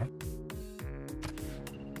sky.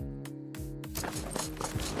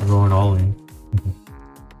 We're going all in.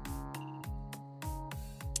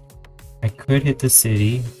 I could hit the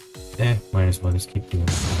city. Might as well just keep doing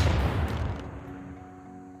it.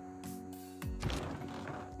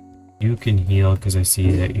 You can heal because I see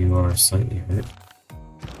that you are slightly hurt.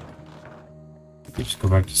 You just go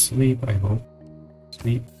back to sleep, I hope.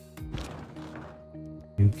 Sleep.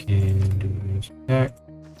 You can do a range attack.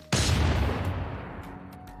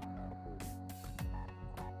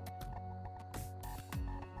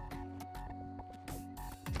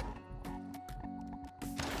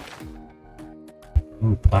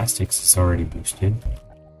 Ooh, plastics is already boosted.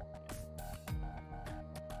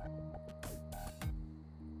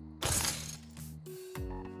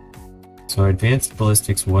 So advanced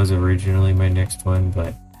ballistics was originally my next one,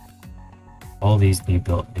 but all these need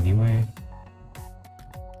built anyway.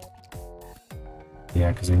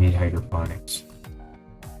 Yeah, because I need hydroponics.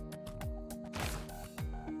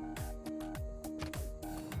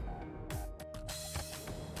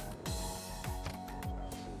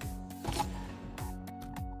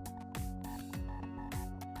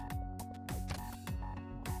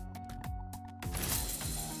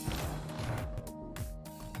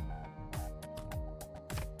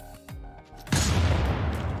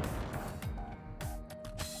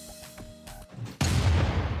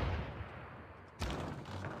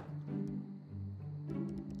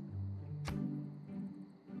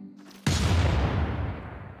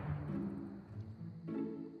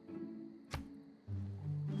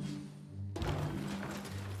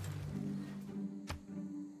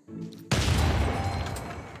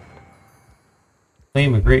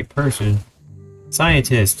 Claim a great person.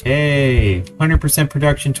 Scientist, hey! 100%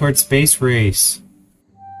 production towards space race.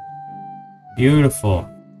 Beautiful.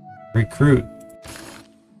 Recruit.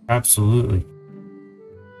 Absolutely.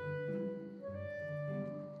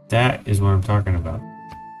 That is what I'm talking about.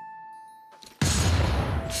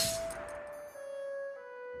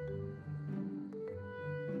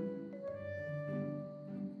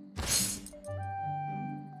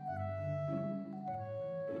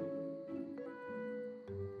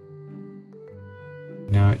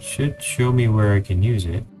 Now it should show me where I can use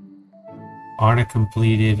it. On a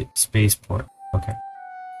completed spaceport. Okay.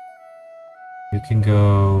 You can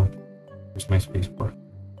go... Where's my spaceport?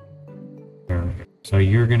 There we go. So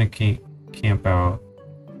you're gonna camp out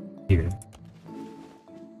here.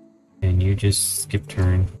 And you just skip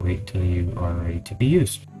turn, wait till you are ready to be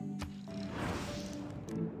used.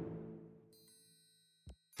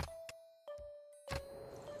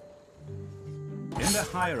 In the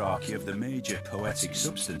hierarchy of the major poetic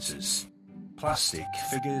substances, plastic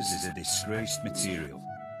figures as a disgraced material,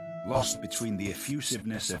 lost between the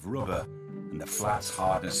effusiveness of rubber and the flat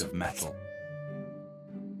hardness of metal.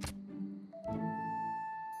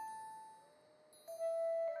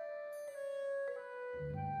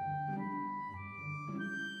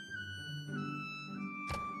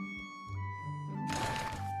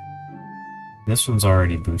 This one's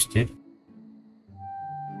already boosted.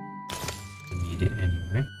 Need it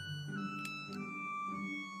anyway.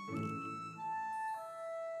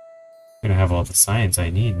 I'm gonna have all the science I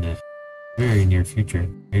need in the very near future.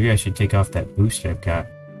 Maybe I should take off that boost I've got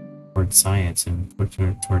towards science and put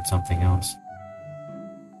it towards something else.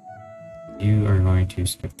 You are going to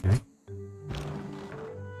skip there.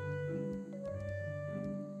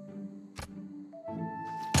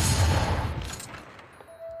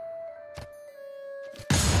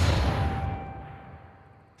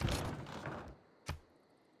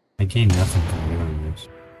 gain nothing from doing this.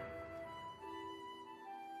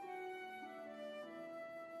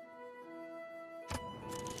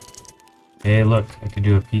 Hey, look, I could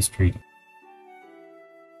do a peace treaty.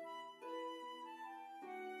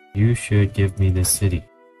 You should give me this city.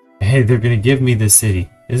 Hey, they're gonna give me this city.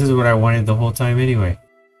 This is what I wanted the whole time anyway.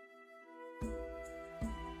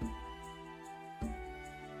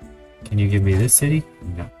 Can you give me this city?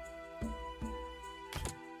 No.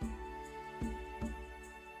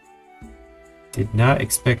 Did not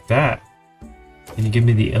expect that. Can you give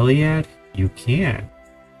me the Iliad? You can.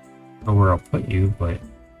 I don't know where I'll put you, but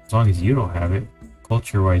as long as you don't have it,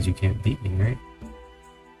 culture-wise you can't beat me, right?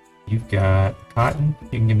 You've got cotton.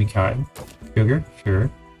 You can give me cotton. Sugar? Sure.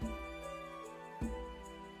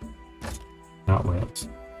 Not Wales.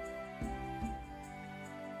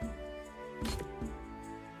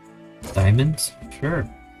 Diamonds? Sure.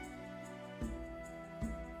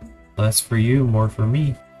 Less for you, more for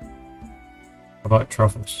me. How about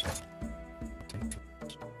truffles?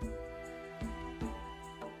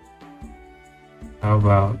 How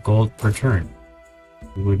about gold per turn?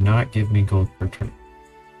 You would not give me gold per turn.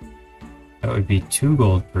 That would be 2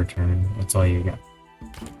 gold per turn. That's all you got.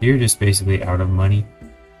 You're just basically out of money.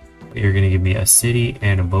 But you're going to give me a city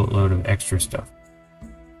and a boatload of extra stuff.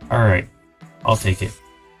 Alright. I'll take it.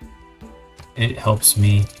 It helps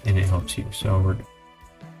me and it helps you. So we're good.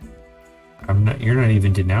 You're not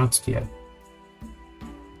even denounced yet.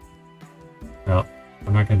 Well,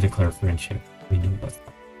 I'm not going to declare friendship. We know about that.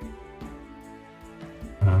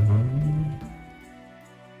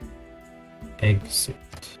 Exit.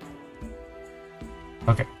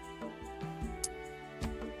 Okay.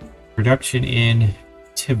 Production in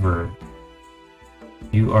Tver.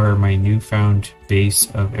 You are my newfound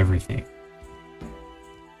base of everything.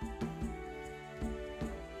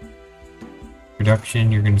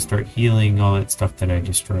 Production, you're going to start healing all that stuff that I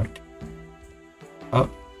destroyed. Oh,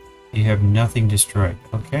 you have nothing destroyed.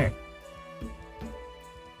 Okay.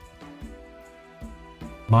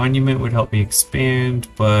 Monument would help me expand,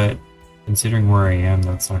 but considering where I am,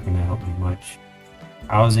 that's not going to help me much.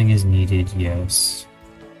 Housing is needed, yes.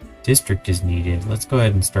 District is needed. Let's go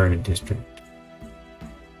ahead and start a district.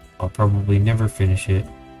 I'll probably never finish it.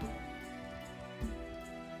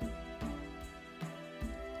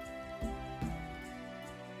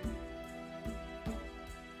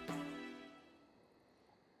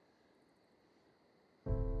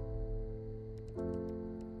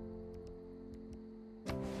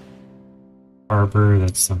 Harbor,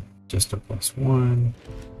 that's just a +1.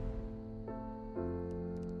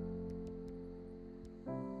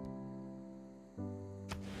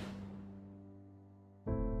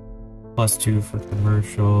 +2 for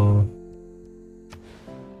commercial.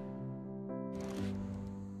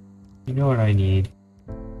 You know what I need?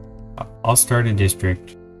 I'll start a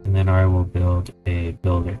district, and then I will build a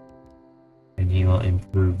builder. And he will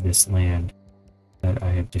improve this land that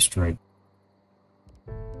I have destroyed.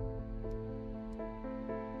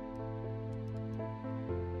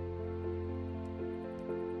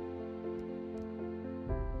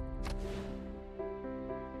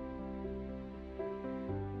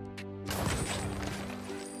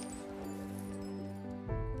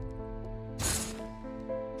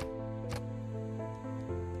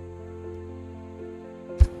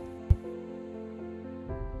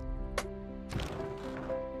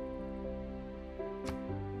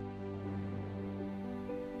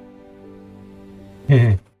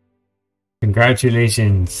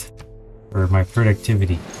 Congratulations for my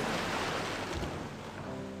productivity.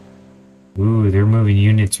 Ooh, they're moving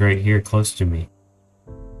units right here close to me.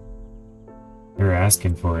 They're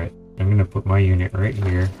asking for it. I'm gonna put my unit right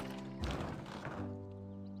here.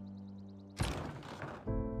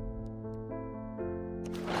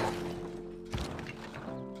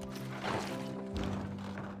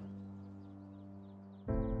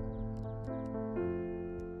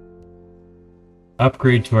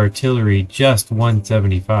 Upgrade to artillery, just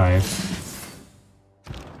 175.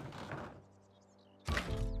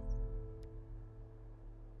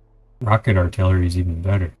 Rocket artillery is even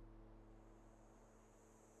better.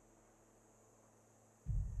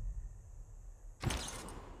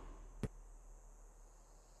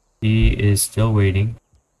 He is still waiting.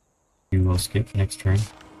 You will skip next turn.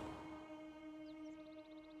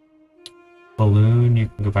 Balloon, you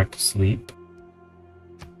can go back to sleep.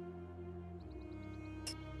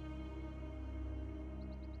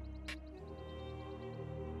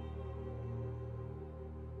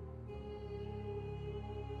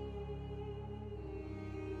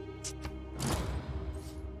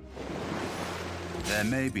 There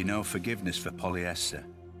may be no forgiveness for polyester.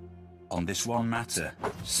 On this one matter,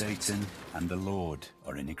 Satan and the Lord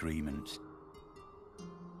are in agreement.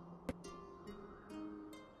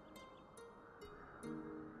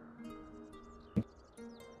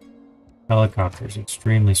 Helicopters,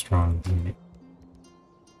 extremely strong unit.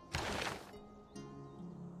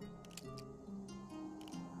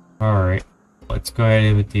 Alright, let's go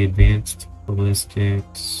ahead with the advanced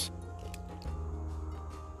ballistics.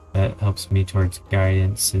 That helps me towards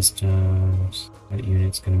guidance systems. That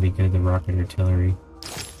unit's going to be good, the rocket artillery.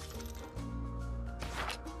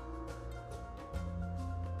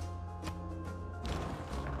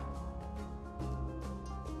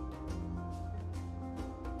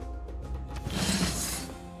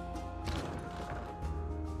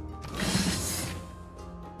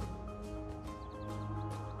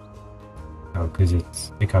 Oh, because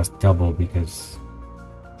it costs double because...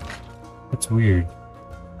 That's weird.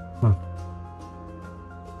 Huh.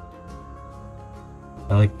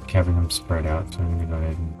 I like having them spread out, so I'm going to go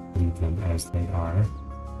ahead and leave them as they are.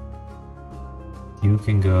 You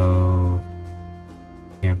can go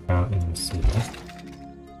camp out in the city.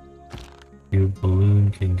 Your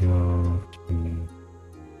balloon can go to...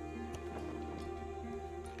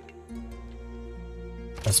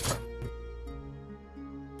 That's fine.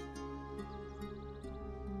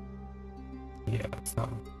 Yeah, that's not...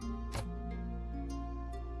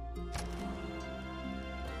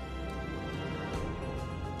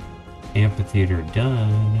 Amphitheater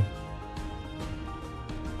done.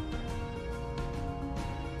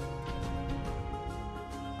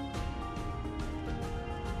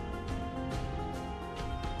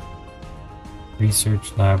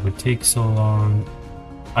 Research lab would take so long.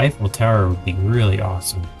 Eiffel Tower would be really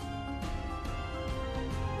awesome.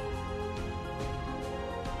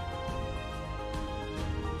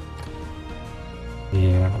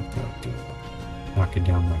 Yeah, I'll do knock it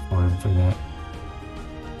down my farm for that.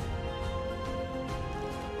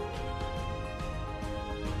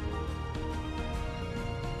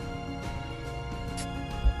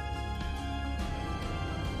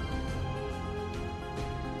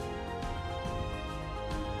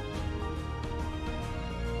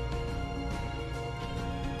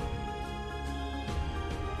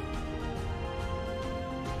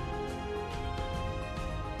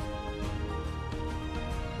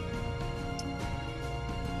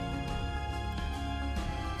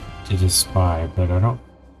 To spy, but I don't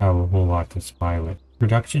have a whole lot to spy with.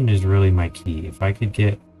 Production is really my key. If I could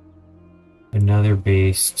get another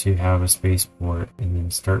base to have a spaceport and then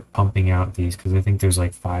start pumping out these, because I think there's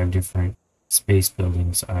like 5 different space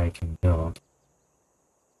buildings I can build.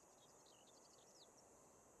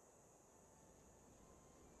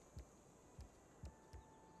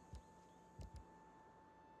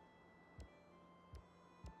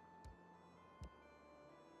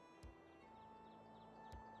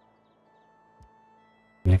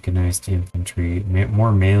 Mechanized infantry.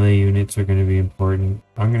 More melee units are going to be important.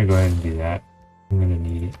 I'm going to go ahead and do that. I'm going to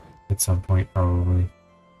need it at some point, probably.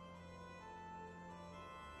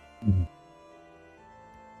 I'm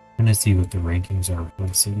going to see what the rankings are for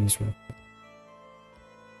the cities.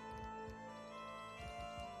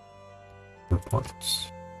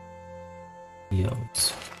 Reports.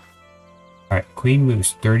 Yields. Alright, Queen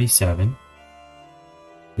Moose 37.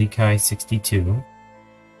 Likai 62.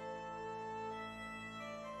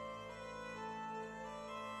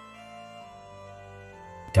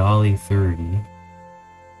 Dolly 30.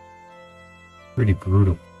 Pretty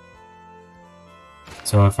brutal.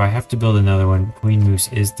 So if I have to build another one, Queen Moose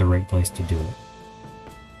is the right place to do it.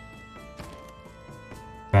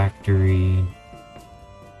 Factory.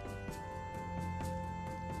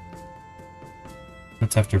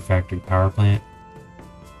 What's after factory? Power plant?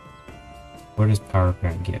 What does power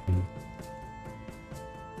plant get me?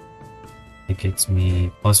 It gets me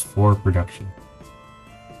 +4 production.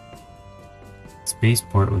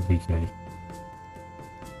 Spaceport would be good.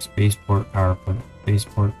 Spaceport, power plant.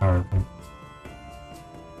 Spaceport, power plant.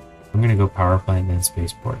 I'm gonna go power plant then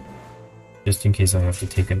spaceport. Just in case I have to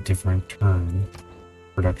take a different turn.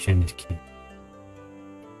 Production is key.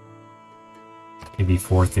 Maybe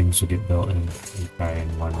 4 things will get built in Likai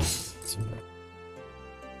and 1 is...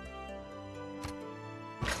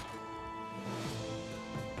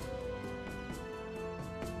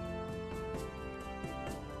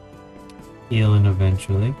 Healing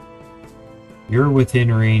eventually. You're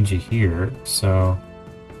within range of here, so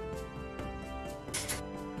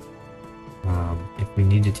if we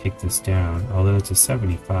need to take this down, although it's a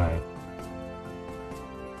 75,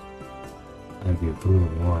 that'd be a brutal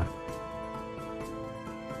war.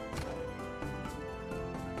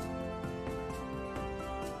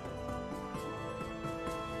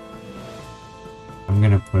 I'm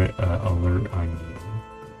gonna put alert on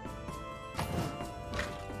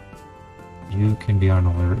you. You can be on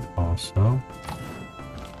alert also.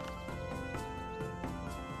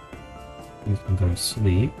 You can go to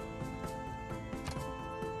sleep.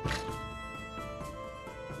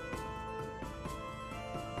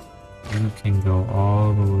 You can go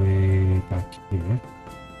all the way back here.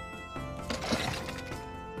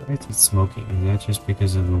 Why is it smoking? Is that just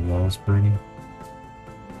because of the walls burning?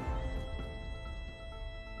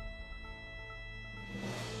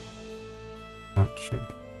 Not sure.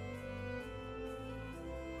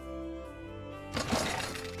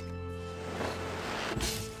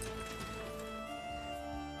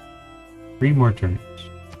 Three more turns.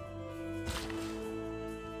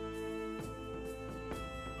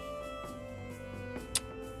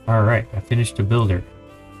 Alright, I finished a builder.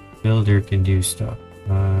 Builder can do stuff.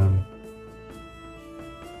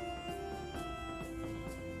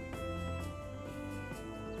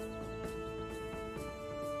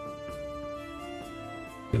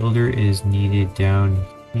 Builder is needed down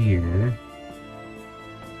here.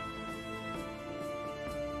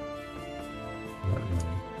 Not really.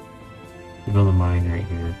 You build a mine right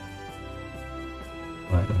here.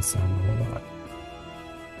 But that's not a whole lot.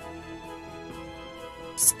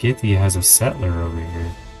 Skithy has a settler over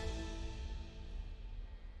here.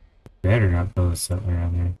 Better not build a settler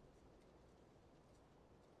on there.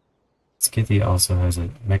 Skithy also has a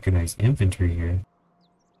mechanized infantry here.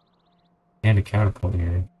 And a catapult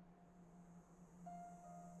here.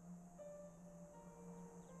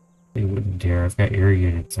 They wouldn't dare. I've got air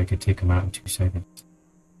units. I could take them out in 2 seconds.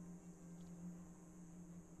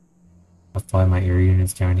 I'll fly my air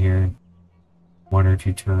units down here. 1 or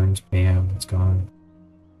 2 turns. Bam, it's gone.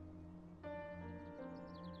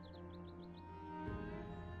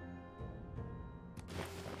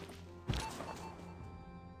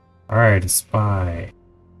 Alright, a spy.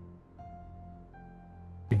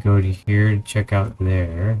 We go to here to check out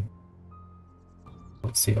there.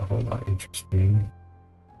 Don't see a whole lot interesting.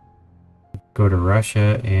 Go to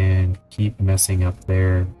Russia and keep messing up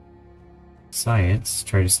their science.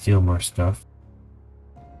 Try to steal more stuff.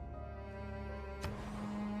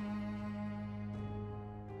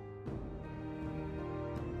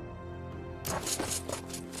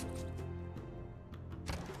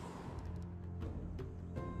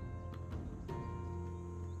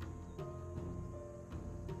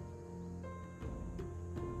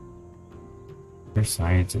 Their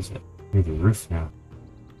science is through the roof now.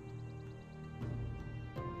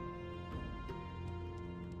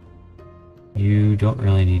 You don't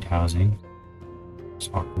really need housing. It's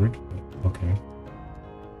awkward, but okay.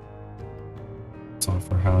 It's all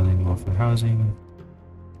for housing, all for housing.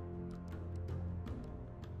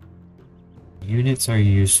 Units are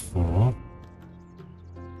useful.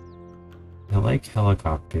 I like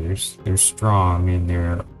helicopters. They're strong and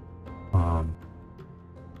they're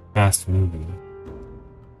fast moving.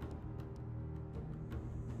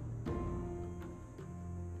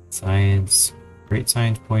 Science. Great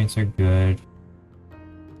science points are good.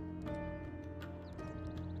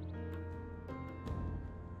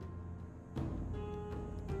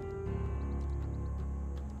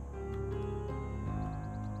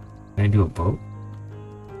 Can I do a boat?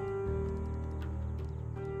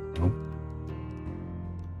 Nope.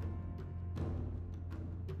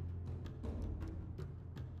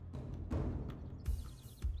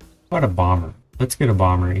 How about a bomber? Let's get a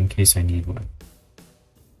bomber in case I need one.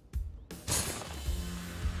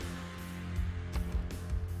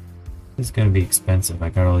 This is going to be expensive. I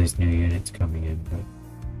got all these new units coming in, but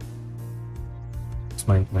it's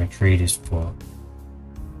my trade is full.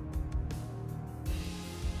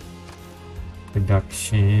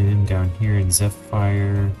 Production down here in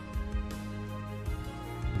Zephyr.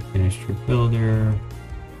 You finished your builder.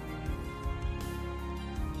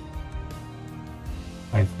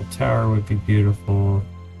 Eiffel Tower would be beautiful.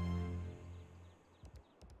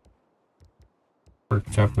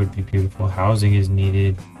 Workshop would be beautiful. Housing is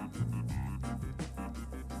needed.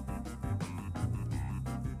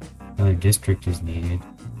 Another district is needed.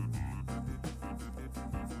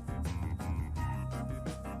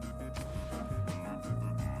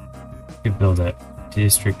 Could build a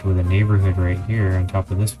district with a neighborhood right here on top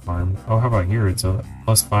of this farm. Oh, how about here? It's a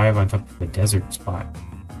 +5 on top of the desert spot.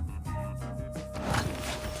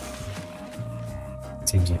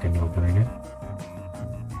 Seems like a no-brainer.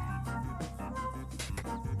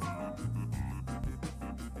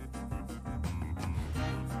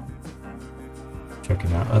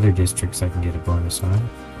 Checking out other districts I can get a bonus on.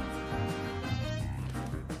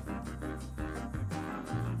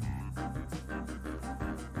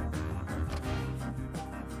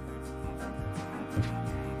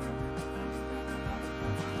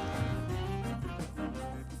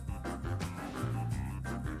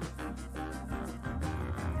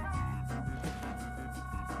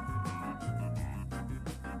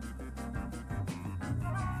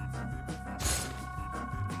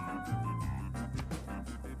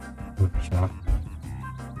 workshop.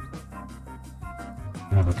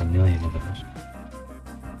 I have like a million of those.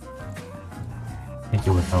 I think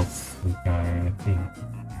it would help the guy, I think.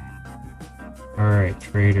 Alright,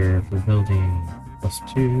 trader for building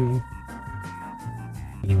 +2.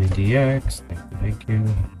 Demon DX, thank you.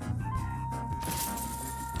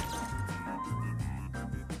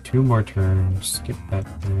 2 more turns, skip that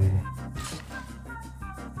turn.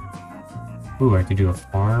 Ooh, I could do a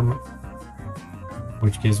farm,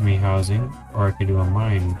 which gives me housing, or I could do a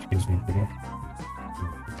mine, which gives me production.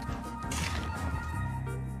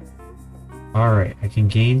 Alright, I can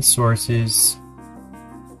gain sources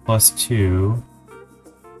 +2.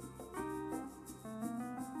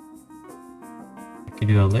 I could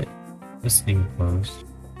do a listening post.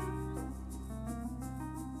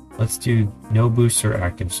 Let's do no booster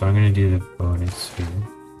active, so I'm going to do the bonus here.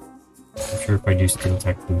 I'm sure if I do steel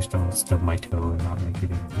tech boost, I'll stub my toe and not make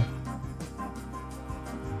it in there.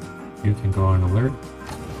 You can go on alert.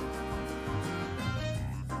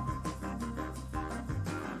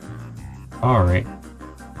 Alright.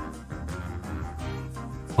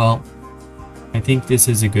 Well, I think this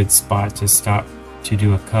is a good spot to stop to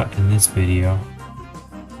do a cut in this video.